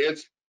filter.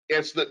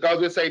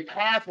 Because it's a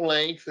path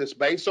length that's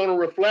based on a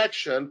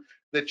reflection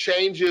that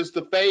changes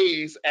the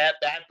phase at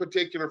that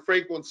particular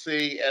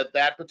frequency at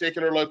that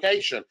particular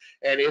location.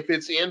 And if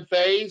it's in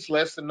phase,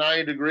 less than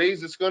 90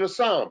 degrees, it's going to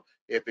sum.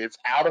 If it's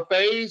out of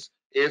phase,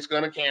 it's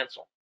going to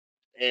cancel.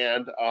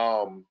 And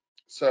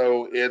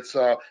so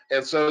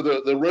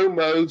the room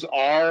modes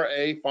are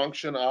a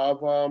function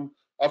of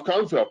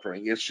comb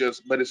filtering. It's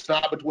just, but it's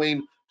not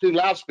between two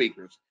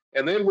loudspeakers.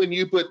 And then when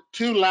you put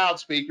two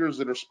loudspeakers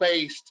that are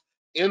spaced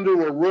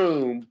into a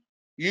room,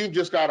 you've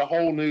just got a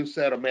whole new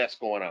set of mess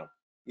going on,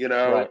 you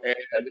know. Right.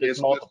 And it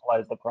just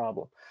multiplies the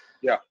problem.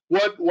 Yeah.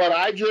 What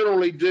I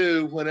generally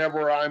do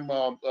whenever I'm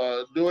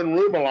doing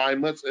room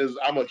alignments is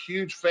I'm a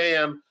huge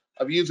fan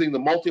of using the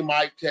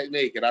multi-mic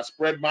technique, and I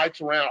spread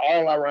mics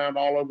around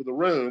all over the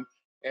room.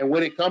 And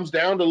when it comes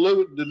down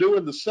to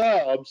doing the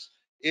subs,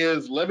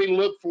 is let me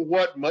look for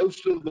what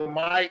most of the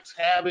mics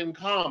have in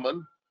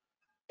common.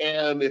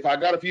 And if I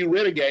got a few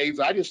renegades,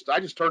 I just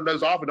turn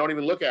those off and don't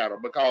even look at them,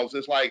 because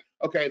it's like,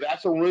 okay,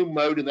 that's a room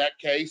mode in that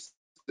case.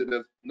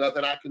 There's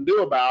nothing I can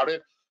do about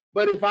it.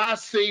 But if I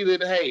see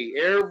that, hey,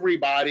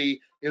 everybody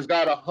has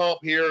got a hump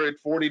here at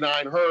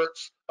 49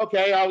 hertz,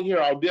 okay,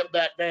 I'll dip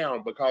that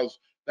down, because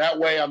that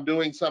way I'm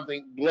doing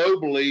something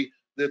globally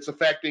that's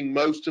affecting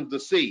most of the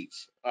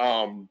seats.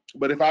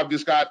 But if I've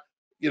just got,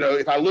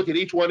 if I look at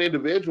each one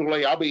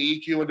individually, I'll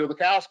be EQing until the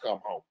cows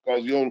come home,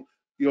 because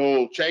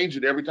you'll change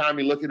it every time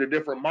you look at a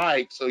different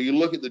mic. So you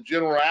look at the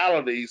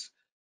generalities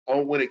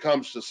on when it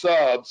comes to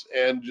subs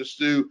and just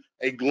do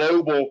a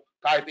global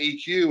type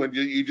EQ, and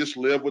you just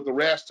live with the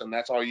rest, and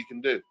that's all you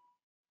can do.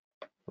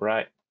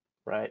 Right.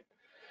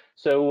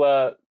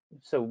 So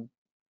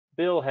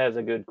Bill has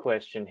a good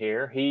question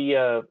here.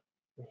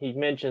 He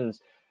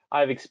mentions,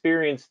 I've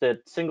experienced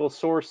that single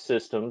source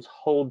systems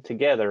hold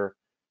together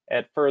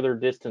at further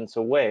distance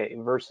away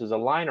versus a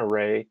line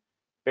array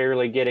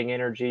barely getting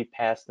energy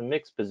past the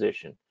mix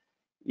position.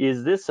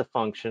 Is this a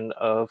function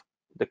of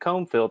the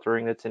comb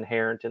filtering that's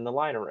inherent in the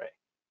line array?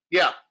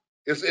 Yeah,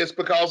 it's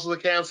because of the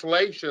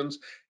cancellations,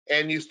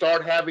 and you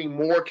start having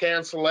more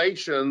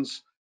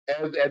cancellations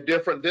at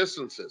different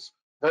distances,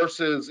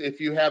 versus if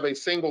you have a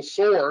single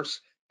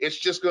source, it's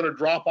just going to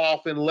drop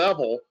off in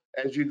level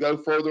as you go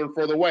further and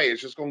further away.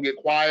 It's just going to get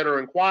quieter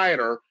and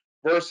quieter,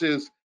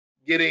 versus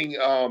getting,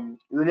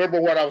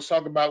 remember what I was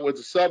talking about with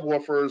the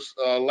subwoofers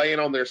laying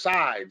on their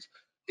sides.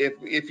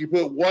 If you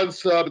put one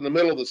sub in the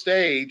middle of the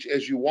stage,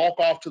 as you walk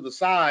off to the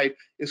side,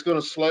 it's going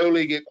to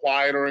slowly get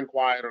quieter and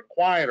quieter and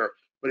quieter.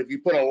 But if you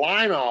put a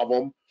line of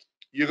them,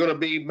 you're going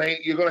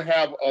to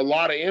have a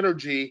lot of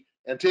energy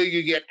until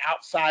you get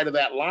outside of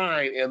that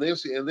line, and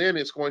then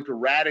it's going to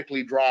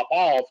radically drop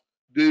off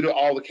due to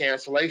all the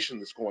cancellation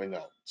that's going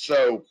on.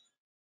 So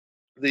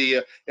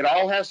it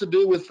all has to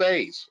do with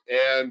phase,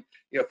 and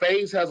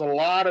phase has a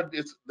lot of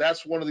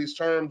that's one of these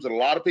terms that a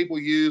lot of people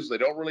use. They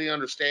don't really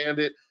understand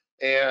it,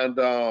 and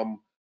the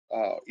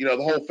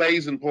whole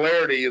phase and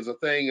polarity is a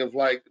thing of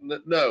like,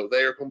 no,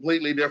 they are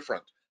completely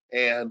different.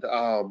 And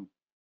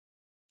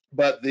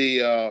but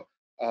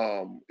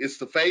it's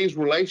the phase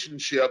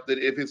relationship that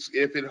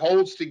if it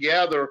holds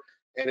together,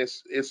 and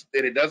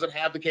it doesn't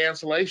have the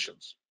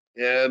cancellations.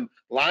 And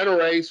line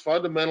arrays,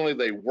 fundamentally,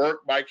 they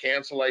work by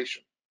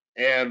cancellation.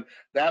 And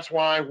that's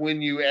why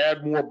when you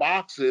add more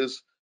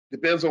boxes,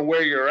 depends on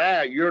where you're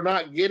at, you're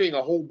not getting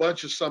a whole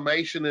bunch of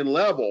summation in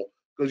level,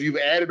 because you've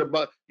added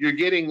you're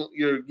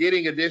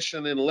getting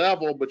addition in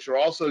level, but you're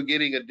also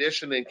getting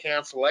addition in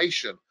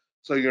cancellation.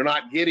 So you're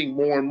not getting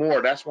more and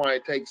more. That's why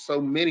it takes so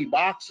many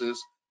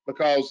boxes,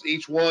 because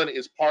each one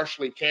is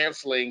partially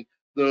canceling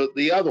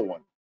the other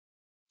one.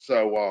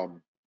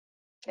 So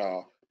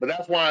but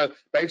that's why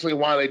basically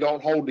why they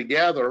don't hold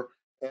together.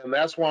 And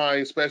that's why,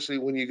 especially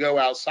when you go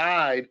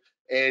outside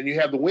and you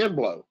have the wind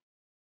blow,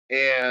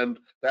 and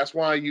that's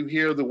why you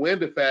hear the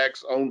wind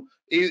effects on,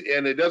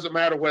 and it doesn't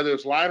matter whether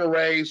it's line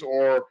arrays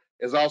or,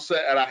 as I'll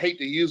say, and I hate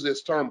to use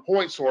this term,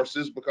 point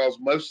sources, because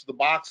most of the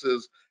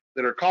boxes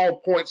that are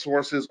called point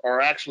sources are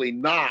actually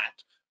not,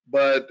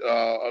 but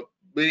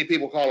many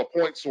people call a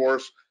point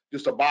source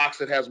just a box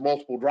that has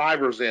multiple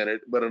drivers in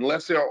it. But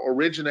unless they're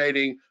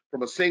originating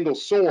from a single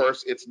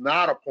source, it's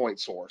not a point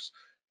source.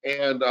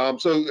 And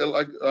so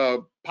like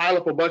pile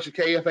up a bunch of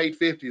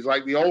KF850s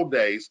like the old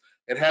days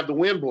and have the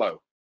wind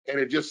blow, and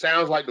it just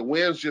sounds like the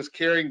wind's just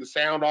carrying the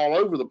sound all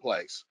over the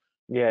place.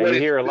 Yeah, What you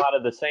it hear a lot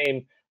of the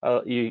same.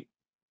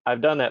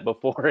 I've done that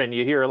before, and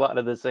you hear a lot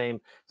of the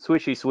same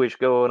swishy swish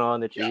going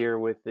on that you Yeah, hear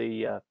with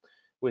the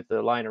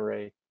line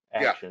array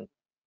yeah. action.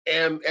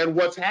 And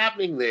what's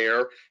happening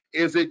there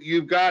is that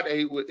you've got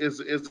is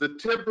the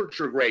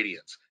temperature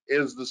gradients,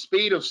 is the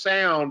speed of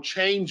sound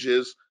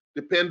changes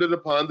dependent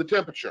upon the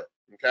temperature.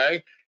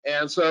 Okay,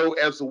 and so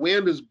as the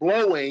wind is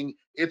blowing,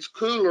 it's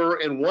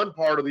cooler in one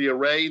part of the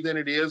array than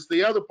it is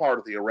the other part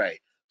of the array.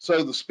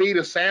 So the speed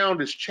of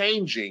sound is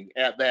changing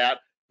at that.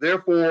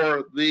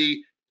 Therefore,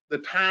 the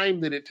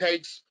time that it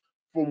takes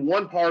from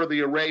one part of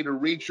the array to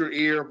reach your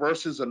ear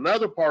versus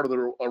another part of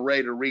the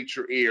array to reach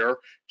your ear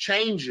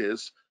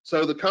changes.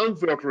 So the cone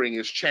filtering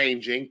is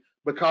changing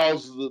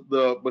because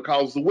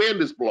the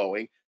wind is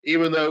blowing.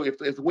 Even though if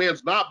the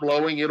wind's not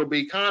blowing, it'll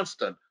be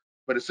constant.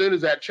 But as soon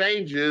as that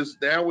changes,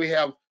 now we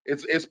have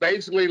it's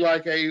basically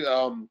like a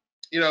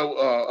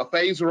a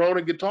phaser on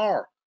a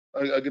guitar,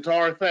 a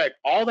guitar effect.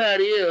 All that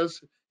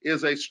is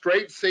a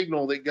straight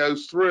signal that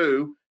goes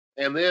through,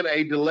 and then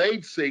a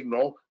delayed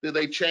signal that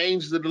they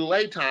change the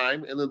delay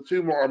time, and the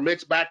two more are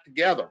mixed back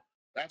together.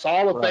 That's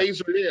all a Right.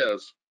 phaser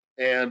is,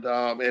 and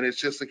it's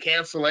just a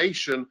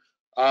cancellation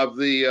of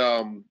the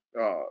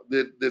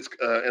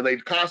and they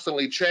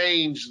constantly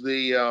change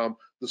the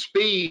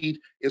speed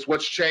is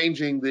what's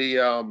changing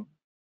the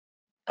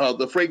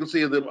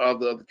frequency of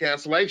the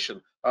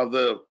cancellation of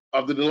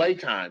the delay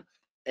time.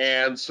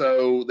 And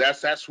so that's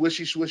that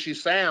swishy swishy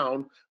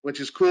sound, which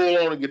is cool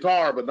on a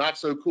guitar but not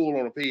so cool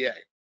on a PA.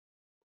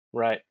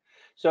 Right.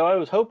 So I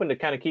was hoping to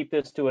kind of keep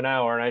this to an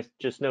hour, and I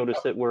just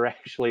noticed that we're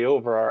actually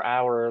over our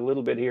hour a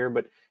little bit here,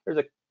 but there's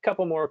a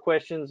couple more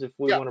questions if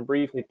we Yeah, want to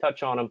briefly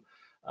touch on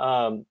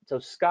them. So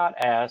Scott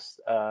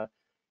asked,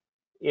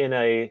 in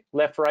a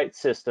left-right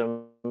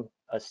system,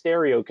 a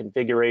stereo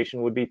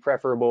configuration would be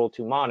preferable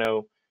to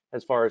mono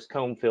as far as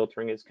comb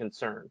filtering is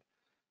concerned.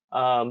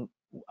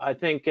 I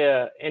think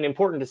an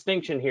important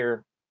distinction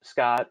here,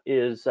 Scott,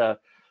 is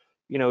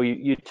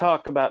you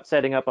talk about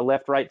setting up a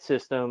left-right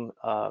system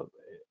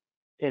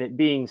and it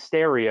being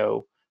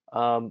stereo.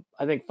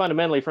 I think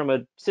fundamentally from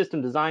a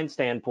system design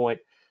standpoint,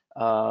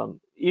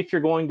 if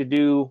you're going to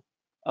do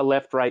a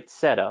left-right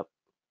setup,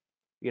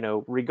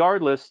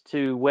 regardless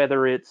to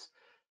whether it's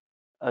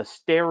a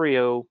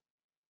stereo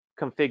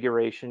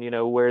configuration,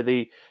 where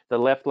the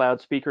left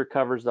loudspeaker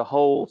covers the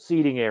whole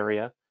seating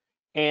area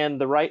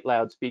and the right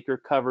loudspeaker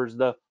covers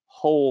the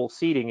whole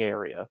seating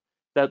area,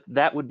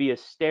 that would be a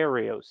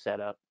stereo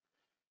setup.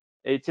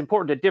 It's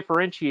important to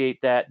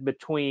differentiate that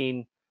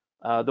between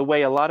the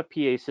way a lot of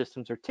PA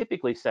systems are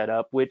typically set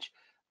up, which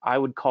I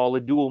would call a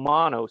dual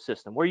mono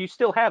system, where you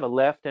still have a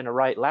left and a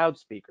right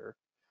loudspeaker,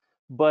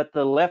 but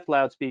the left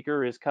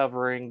loudspeaker is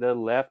covering the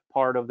left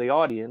part of the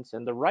audience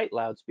and the right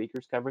loudspeaker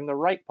is covering the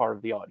right part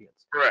of the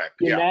audience. correct.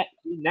 In Yeah,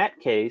 that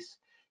case,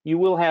 you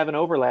will have an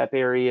overlap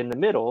area in the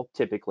middle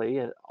typically,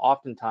 and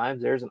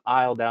oftentimes there's an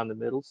aisle down the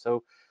middle.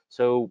 So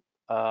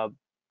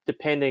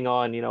depending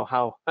on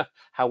how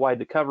how wide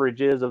the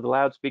coverage is of the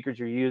loudspeakers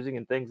you're using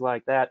and things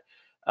like that,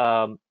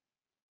 um,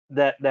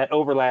 that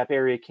overlap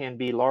area can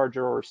be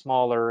larger or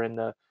smaller, and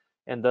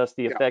thus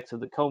the yeah, effects of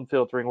the comb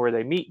filtering where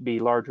they meet be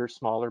larger or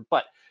smaller.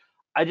 But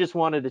I just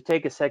wanted to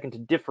take a second to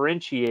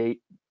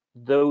differentiate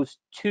those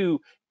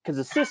two, because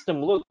the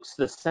system looks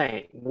the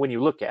same when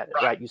you look at it,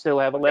 right. right? You still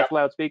have a Yep, left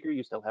loudspeaker,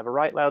 you still have a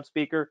right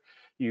loudspeaker.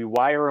 You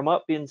wire them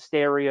up in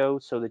stereo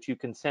so that you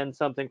can send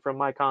something from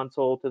my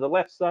console to the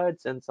left side,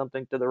 send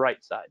something to the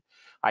right side.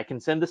 I can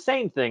send the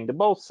same thing to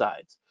both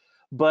sides.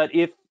 But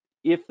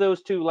if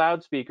those two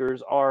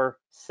loudspeakers are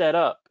set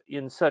up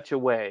in such a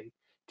way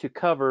to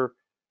cover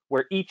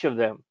where each of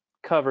them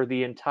cover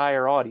the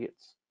entire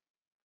audience,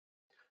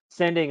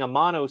 sending a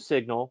mono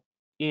signal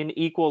in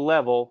equal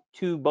level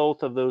to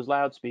both of those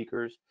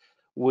loudspeakers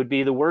would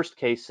be the worst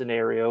case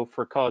scenario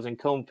for causing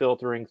comb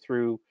filtering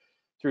through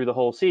the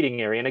whole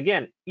seating area. And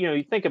again,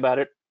 you think about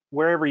it,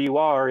 wherever you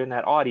are in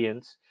that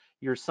audience,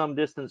 you're some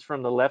distance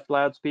from the left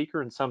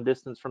loudspeaker and some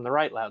distance from the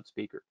right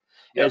loudspeaker.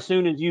 As yep,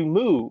 soon as you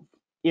move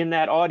in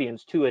that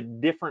audience to a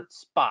different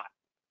spot,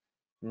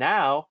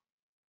 now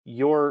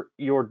your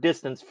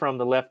distance from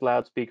the left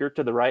loudspeaker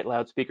to the right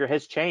loudspeaker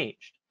has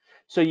changed.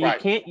 So you right.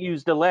 can't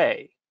use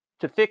delay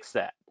to fix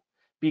that,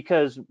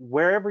 because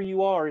wherever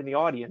you are in the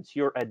audience,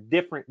 you're a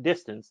different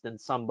distance than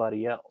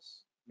somebody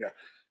else. Yeah,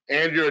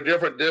 and you're a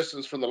different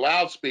distance from the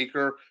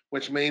loudspeaker,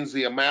 which means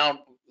the amount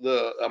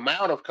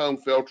of comb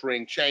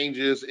filtering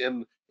changes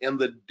in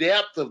the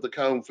depth of the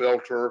comb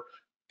filter,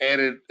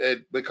 and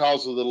it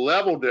because of the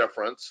level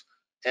difference,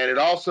 and it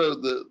also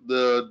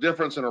the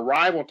difference in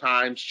arrival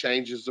times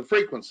changes the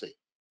frequency.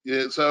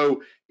 Yeah,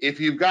 so if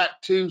you've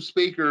got two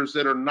speakers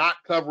that are not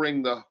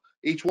covering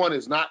each one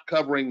is not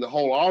covering the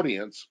whole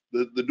audience,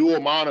 the dual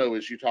mono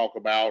as you talk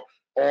about,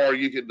 or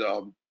you could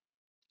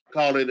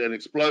call it an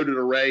exploded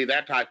array,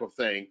 that type of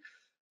thing.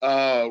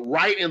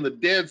 right in the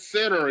dead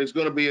center is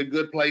going to be a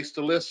good place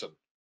to listen.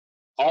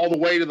 All the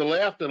way to the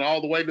left and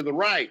all the way to the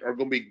right are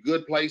going to be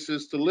good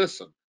places to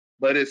listen.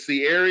 But it's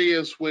the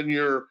areas when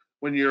you're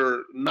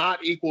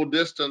not equal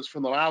distance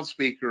from the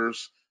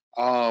loudspeakers,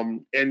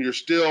 and you're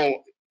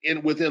still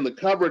within the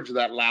coverage of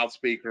that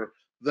loudspeaker,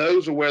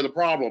 those are where the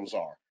problems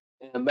are.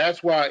 And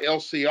that's why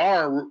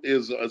LCR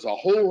is a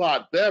whole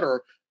lot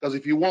better, because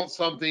if you want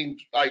something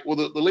like, well,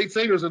 the lead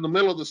singer's in the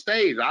middle of the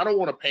stage, I don't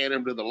want to pan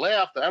him to the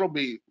left. That'll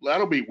be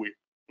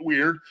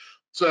weird.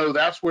 So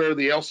that's where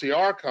the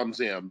LCR comes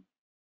in.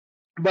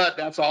 But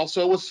that's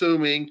also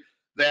assuming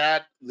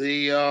that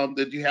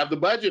that you have the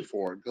budget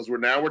for it, because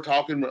we're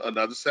talking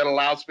another set of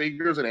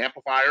loudspeakers and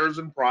amplifiers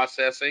and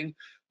processing,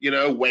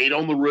 weight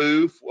on the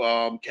roof,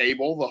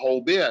 cable, the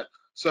whole bit.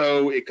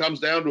 So it comes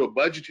down to a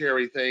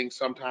budgetary thing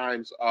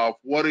sometimes of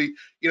what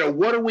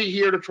are we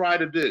here to try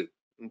to do?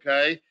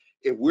 Okay,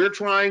 if we're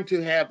trying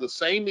to have the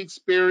same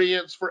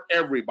experience for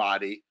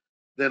everybody,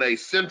 then a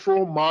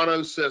central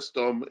mono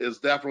system is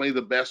definitely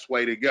the best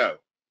way to go.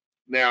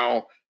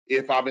 Now,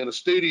 if I'm in a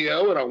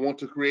studio and I want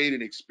to create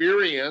an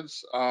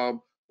experience,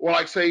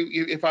 like say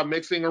if I'm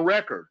mixing a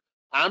record,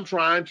 I'm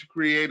trying to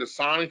create a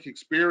sonic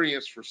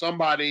experience for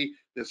somebody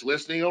that's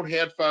listening on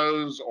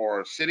headphones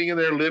or sitting in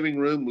their living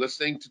room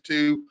listening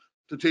to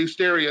two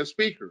stereo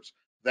speakers.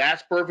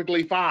 That's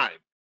perfectly fine.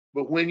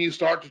 But when you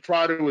start to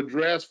try to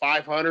address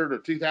 500 or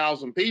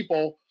 2,000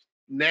 people,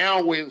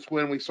 now is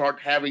when we start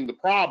having the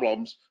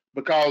problems,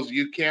 because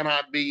you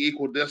cannot be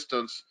equal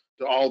distance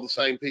to all the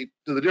same people,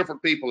 to the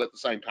different people at the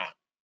same time.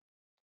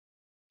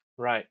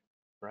 Right.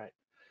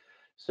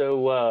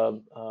 So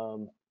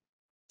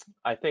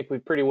I think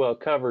we've pretty well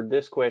covered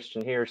this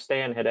question here.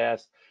 Stan had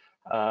asked,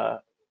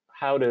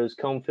 how does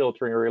comb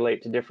filtering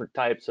relate to different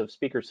types of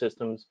speaker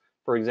systems?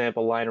 For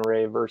example, line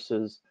array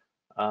versus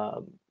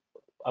a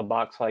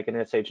box like an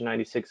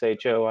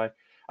SH96HO.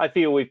 I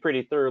feel we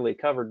pretty thoroughly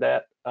covered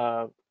that.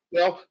 Well,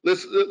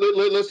 let's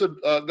go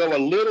a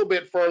little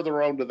bit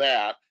further onto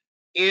that.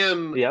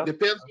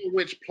 Depends on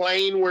which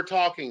plane we're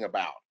talking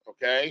about.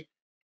 Okay,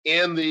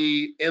 in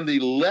the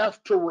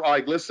left to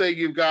right, let's say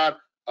you've got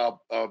a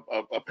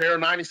pair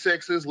of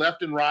 96s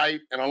left and right,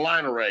 and a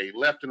line array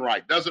left and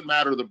right. Doesn't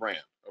matter the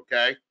brand.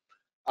 Okay,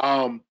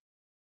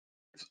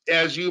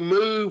 as you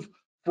move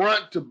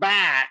front to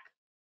back,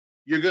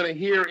 you're going to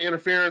hear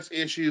interference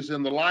issues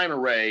in the line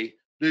array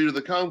due to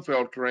the comb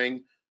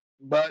filtering.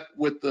 But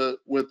with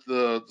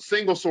the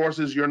single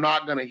sources, you're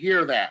not going to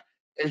hear that.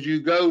 As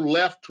you go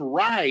left to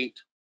right,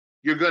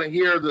 you're going to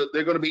hear that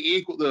they're going to be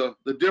equal.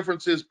 The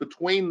differences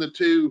between the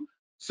two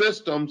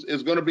systems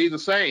is going to be the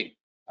same.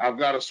 I've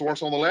got a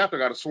source on the left, I've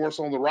got a source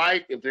on the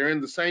right. If they're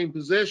in the same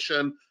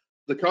position,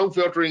 the comb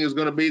filtering is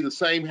going to be the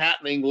same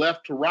happening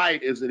left to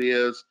right as it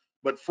is,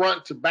 but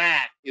front to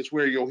back is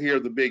where you'll hear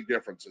the big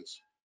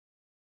differences.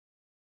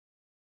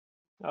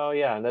 Oh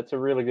yeah, that's a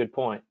really good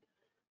point.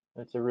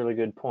 So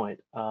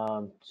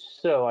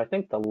I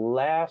think the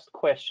last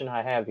question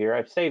I have here,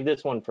 I've saved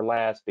this one for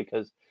last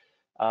because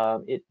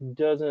it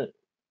doesn't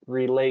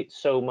relate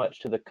so much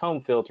to the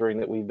comb filtering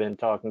that we've been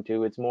talking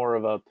to. It's more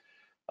of a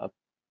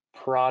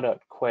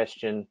product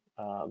question,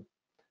 a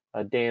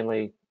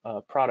Danley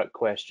product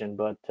question.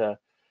 But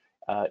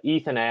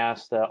Ethan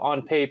asked,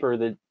 on paper,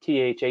 the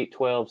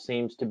TH812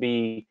 seems to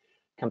be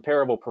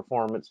comparable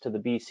performance to the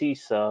BC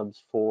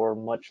subs for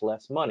much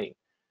less money.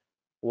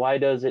 Why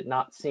does it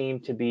not seem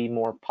to be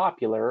more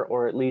popular,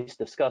 or at least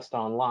discussed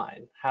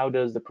online? How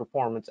does the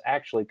performance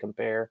actually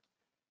compare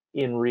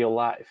in real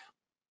life?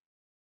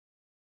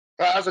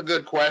 That's a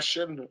good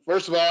question.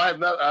 First of all, I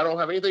don't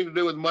have anything to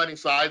do with money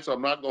side, so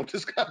I'm not going to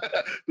discuss.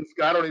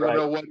 I don't even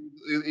know what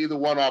either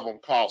one of them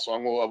costs, so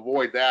I'm going to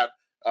avoid that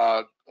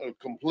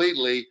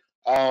completely.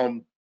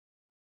 And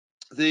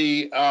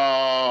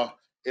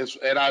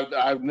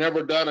I've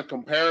never done a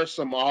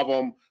comparison of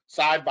them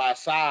side by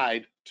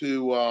side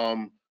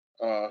to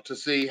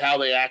see how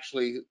they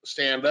actually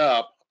stand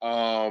up.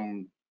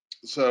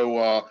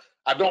 So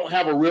I don't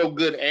have a real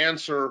good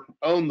answer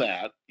on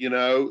that. The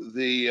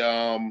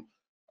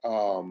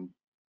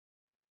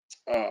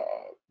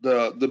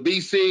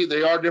BC,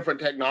 they are different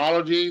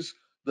technologies.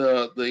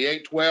 The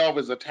 812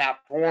 is a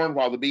tapped horn,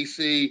 while the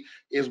BC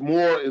is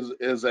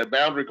a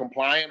boundary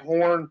compliant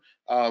horn.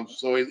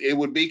 So it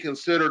would be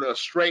considered a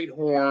straight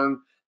horn,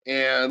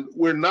 and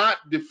we're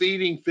not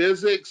defeating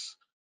physics.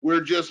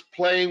 We're just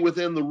playing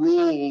within the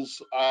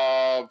rules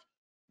of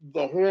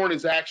the horn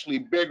is actually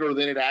bigger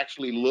than it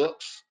actually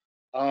looks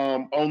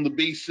on the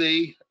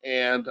BC,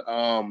 and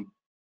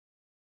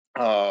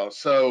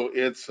so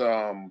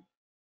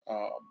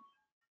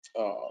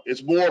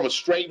it's more of a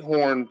straight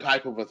horn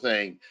type of a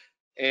thing,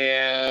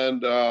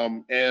 and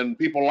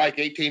people like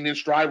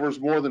 18-inch drivers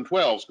more than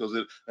 12s, because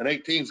an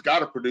 18's got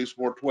to produce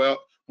more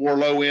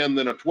low end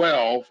than a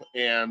 12.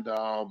 And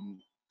a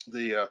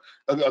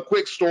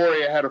quick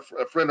story, I had a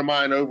friend of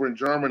mine over in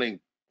Germany.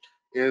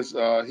 He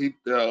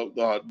did a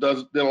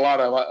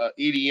lot of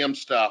EDM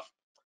stuff,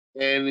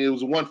 and it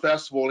was one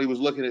festival he was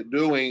looking at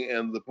doing,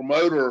 and the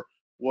promoter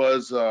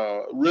was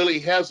really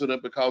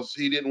hesitant because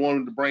he didn't want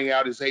him to bring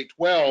out his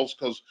 812s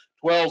because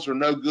 12s are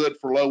no good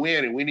for low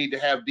end, and we need to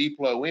have deep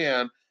low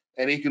end.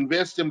 And he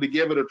convinced him to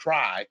give it a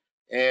try.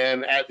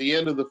 And at the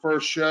end of the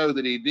first show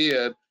that he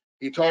did,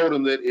 he told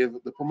him that if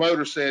the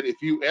promoter said,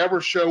 if you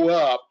ever show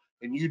up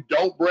and you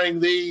don't bring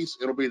these,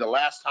 it'll be the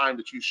last time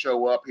that you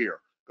show up here,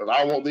 because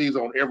I want these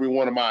on every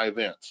one of my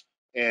events.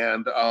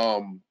 And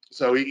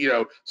so, you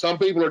know, some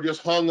people are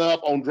just hung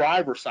up on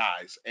driver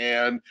size.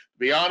 And to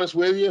be honest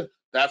with you,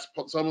 that's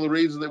some of the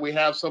reasons that we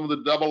have some of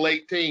the double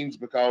 18s,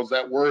 because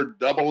that word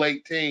double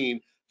 18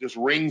 just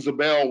rings a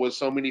bell with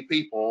so many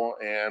people.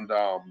 And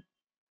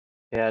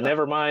yeah,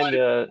 never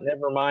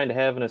mind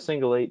having a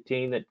single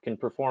 18 that can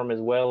perform as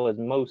well as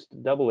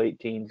most double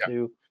 18s yeah,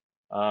 do.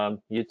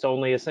 It's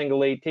only a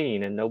single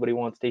 18, and nobody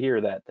wants to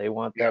hear that. They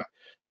want yeah, that,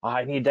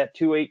 I need that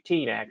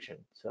 218 action.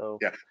 So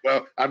yeah.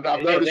 Well, I've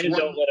and noticed then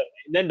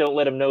one. don't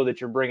let them know that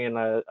you're bringing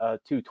a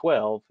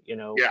 212. You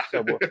know, Yeah.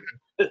 subwoofer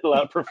will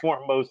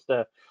outperform most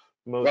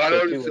Well, I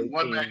noticed that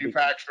one 218.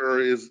 manufacturer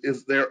is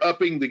they're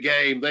upping the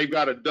game. They've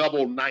got a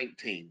double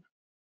 19.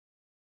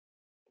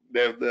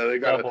 They got a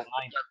Double 9.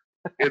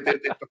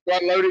 it's a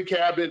front-loaded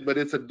cabinet, but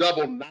it's a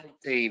double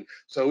 19,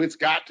 so it's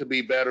got to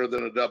be better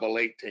than a double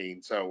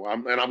 18. So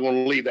I'm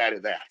going to leave that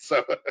at that.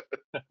 So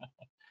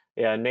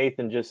Yeah,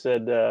 Nathan just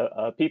said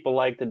people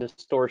like the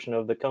distortion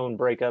of the cone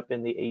breakup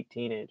in the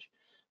 18-inch.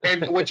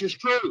 and which is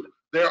true.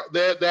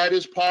 That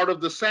is part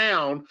of the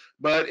sound.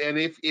 But and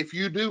if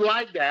you do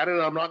like that,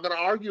 and I'm not going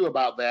to argue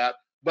about that,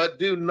 but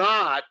do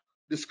not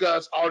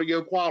discuss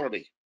audio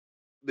quality.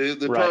 The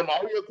Right. term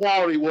audio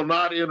quality will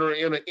not enter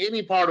into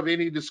any part of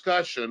any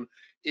discussion.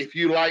 If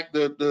you like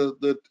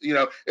the you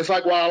know, it's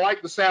like, well, I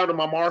like the sound of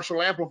my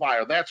Marshall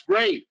amplifier. That's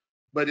great,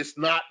 but it's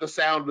not the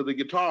sound of the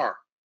guitar.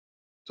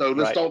 So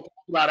let's Right. don't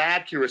talk about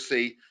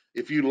accuracy.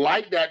 If you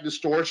like that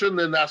distortion,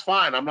 then that's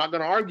fine. I'm not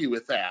going to argue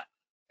with that.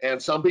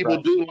 And some people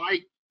Right. do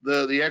like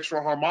the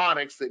extra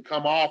harmonics that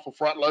come off of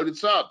front-loaded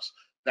subs.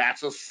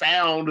 That's a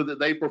sound that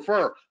they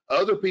prefer.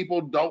 Other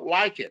people don't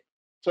like it.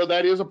 So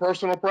that is a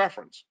personal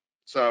preference.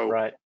 So,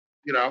 Right.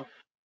 you know,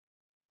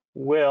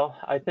 Well,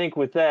 I think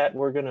with that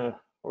we're gonna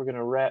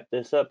wrap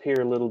this up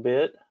here a little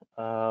bit.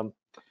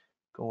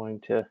 Going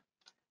to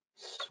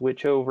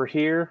switch over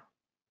here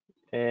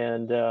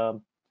and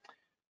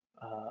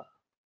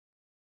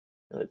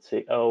let's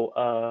see.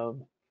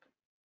 So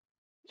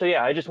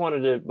yeah, I just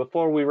wanted to,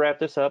 before we wrap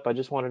this up, I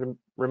just wanted to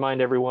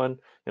remind everyone,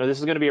 you know, this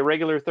is going to be a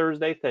regular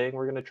Thursday thing.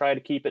 We're going to try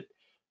to keep it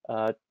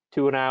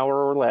to an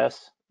hour or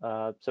less,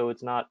 so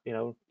it's not, you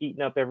know,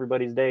 eating up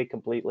everybody's day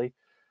completely.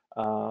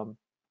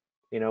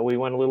 You know, we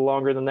went a little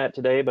longer than that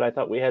today, but I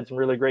thought we had some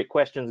really great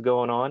questions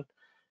going on,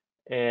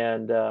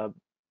 and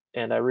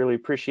I really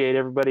appreciate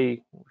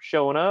everybody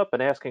showing up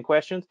and asking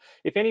questions.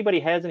 If anybody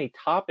has any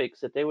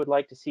topics that they would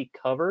like to see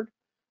covered,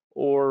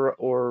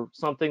 or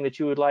something that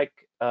you would like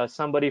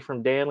somebody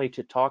from Danley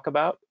to talk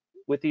about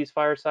with these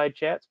fireside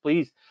chats,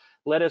 please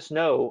let us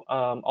know.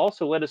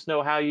 Also, let us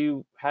know how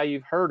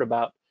you've heard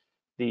about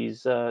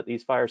these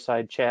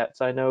fireside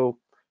chats. I know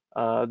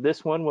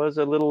this one was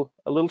a little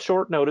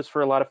short notice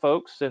for a lot of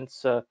folks,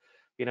 since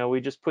you know, we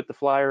just put the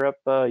flyer up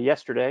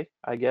yesterday,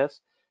 I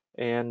guess,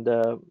 and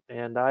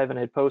Ivan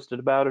had posted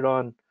about it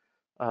on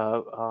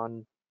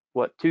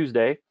what,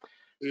 Tuesday.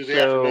 Tuesday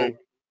So afternoon.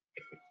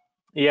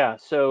 yeah,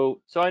 so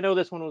I know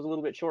this one was a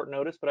little bit short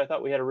notice, but I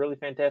thought we had a really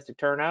fantastic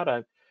turnout.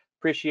 I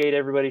appreciate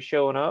everybody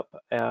showing up.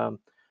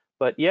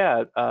 But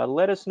yeah,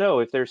 let us know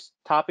if there's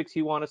topics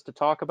you want us to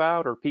talk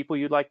about, or people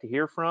you'd like to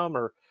hear from,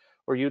 or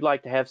you'd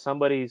like to have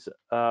somebody's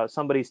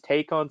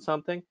take on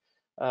something.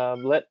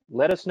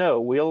 Let us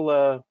know.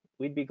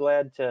 We'd be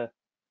glad to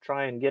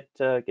try and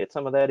get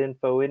some of that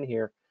info in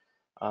here.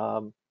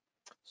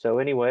 So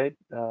anyway,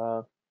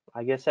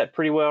 I guess that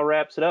pretty well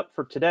wraps it up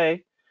for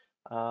today.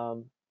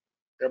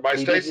 Everybody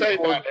We stay did safe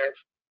record, out there.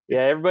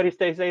 yeah, everybody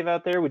stay safe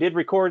out there. We did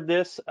record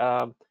this.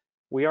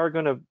 We are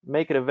going to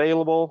make it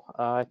available.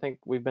 I think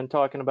we've been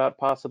talking about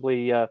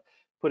possibly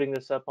putting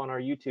this up on our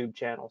YouTube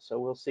channel. So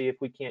we'll see if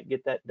we can't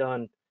get that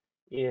done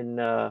in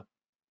the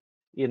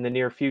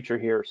near future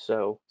here.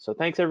 So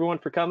thanks everyone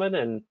for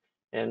coming,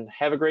 and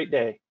have a great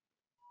day.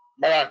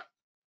 Bye.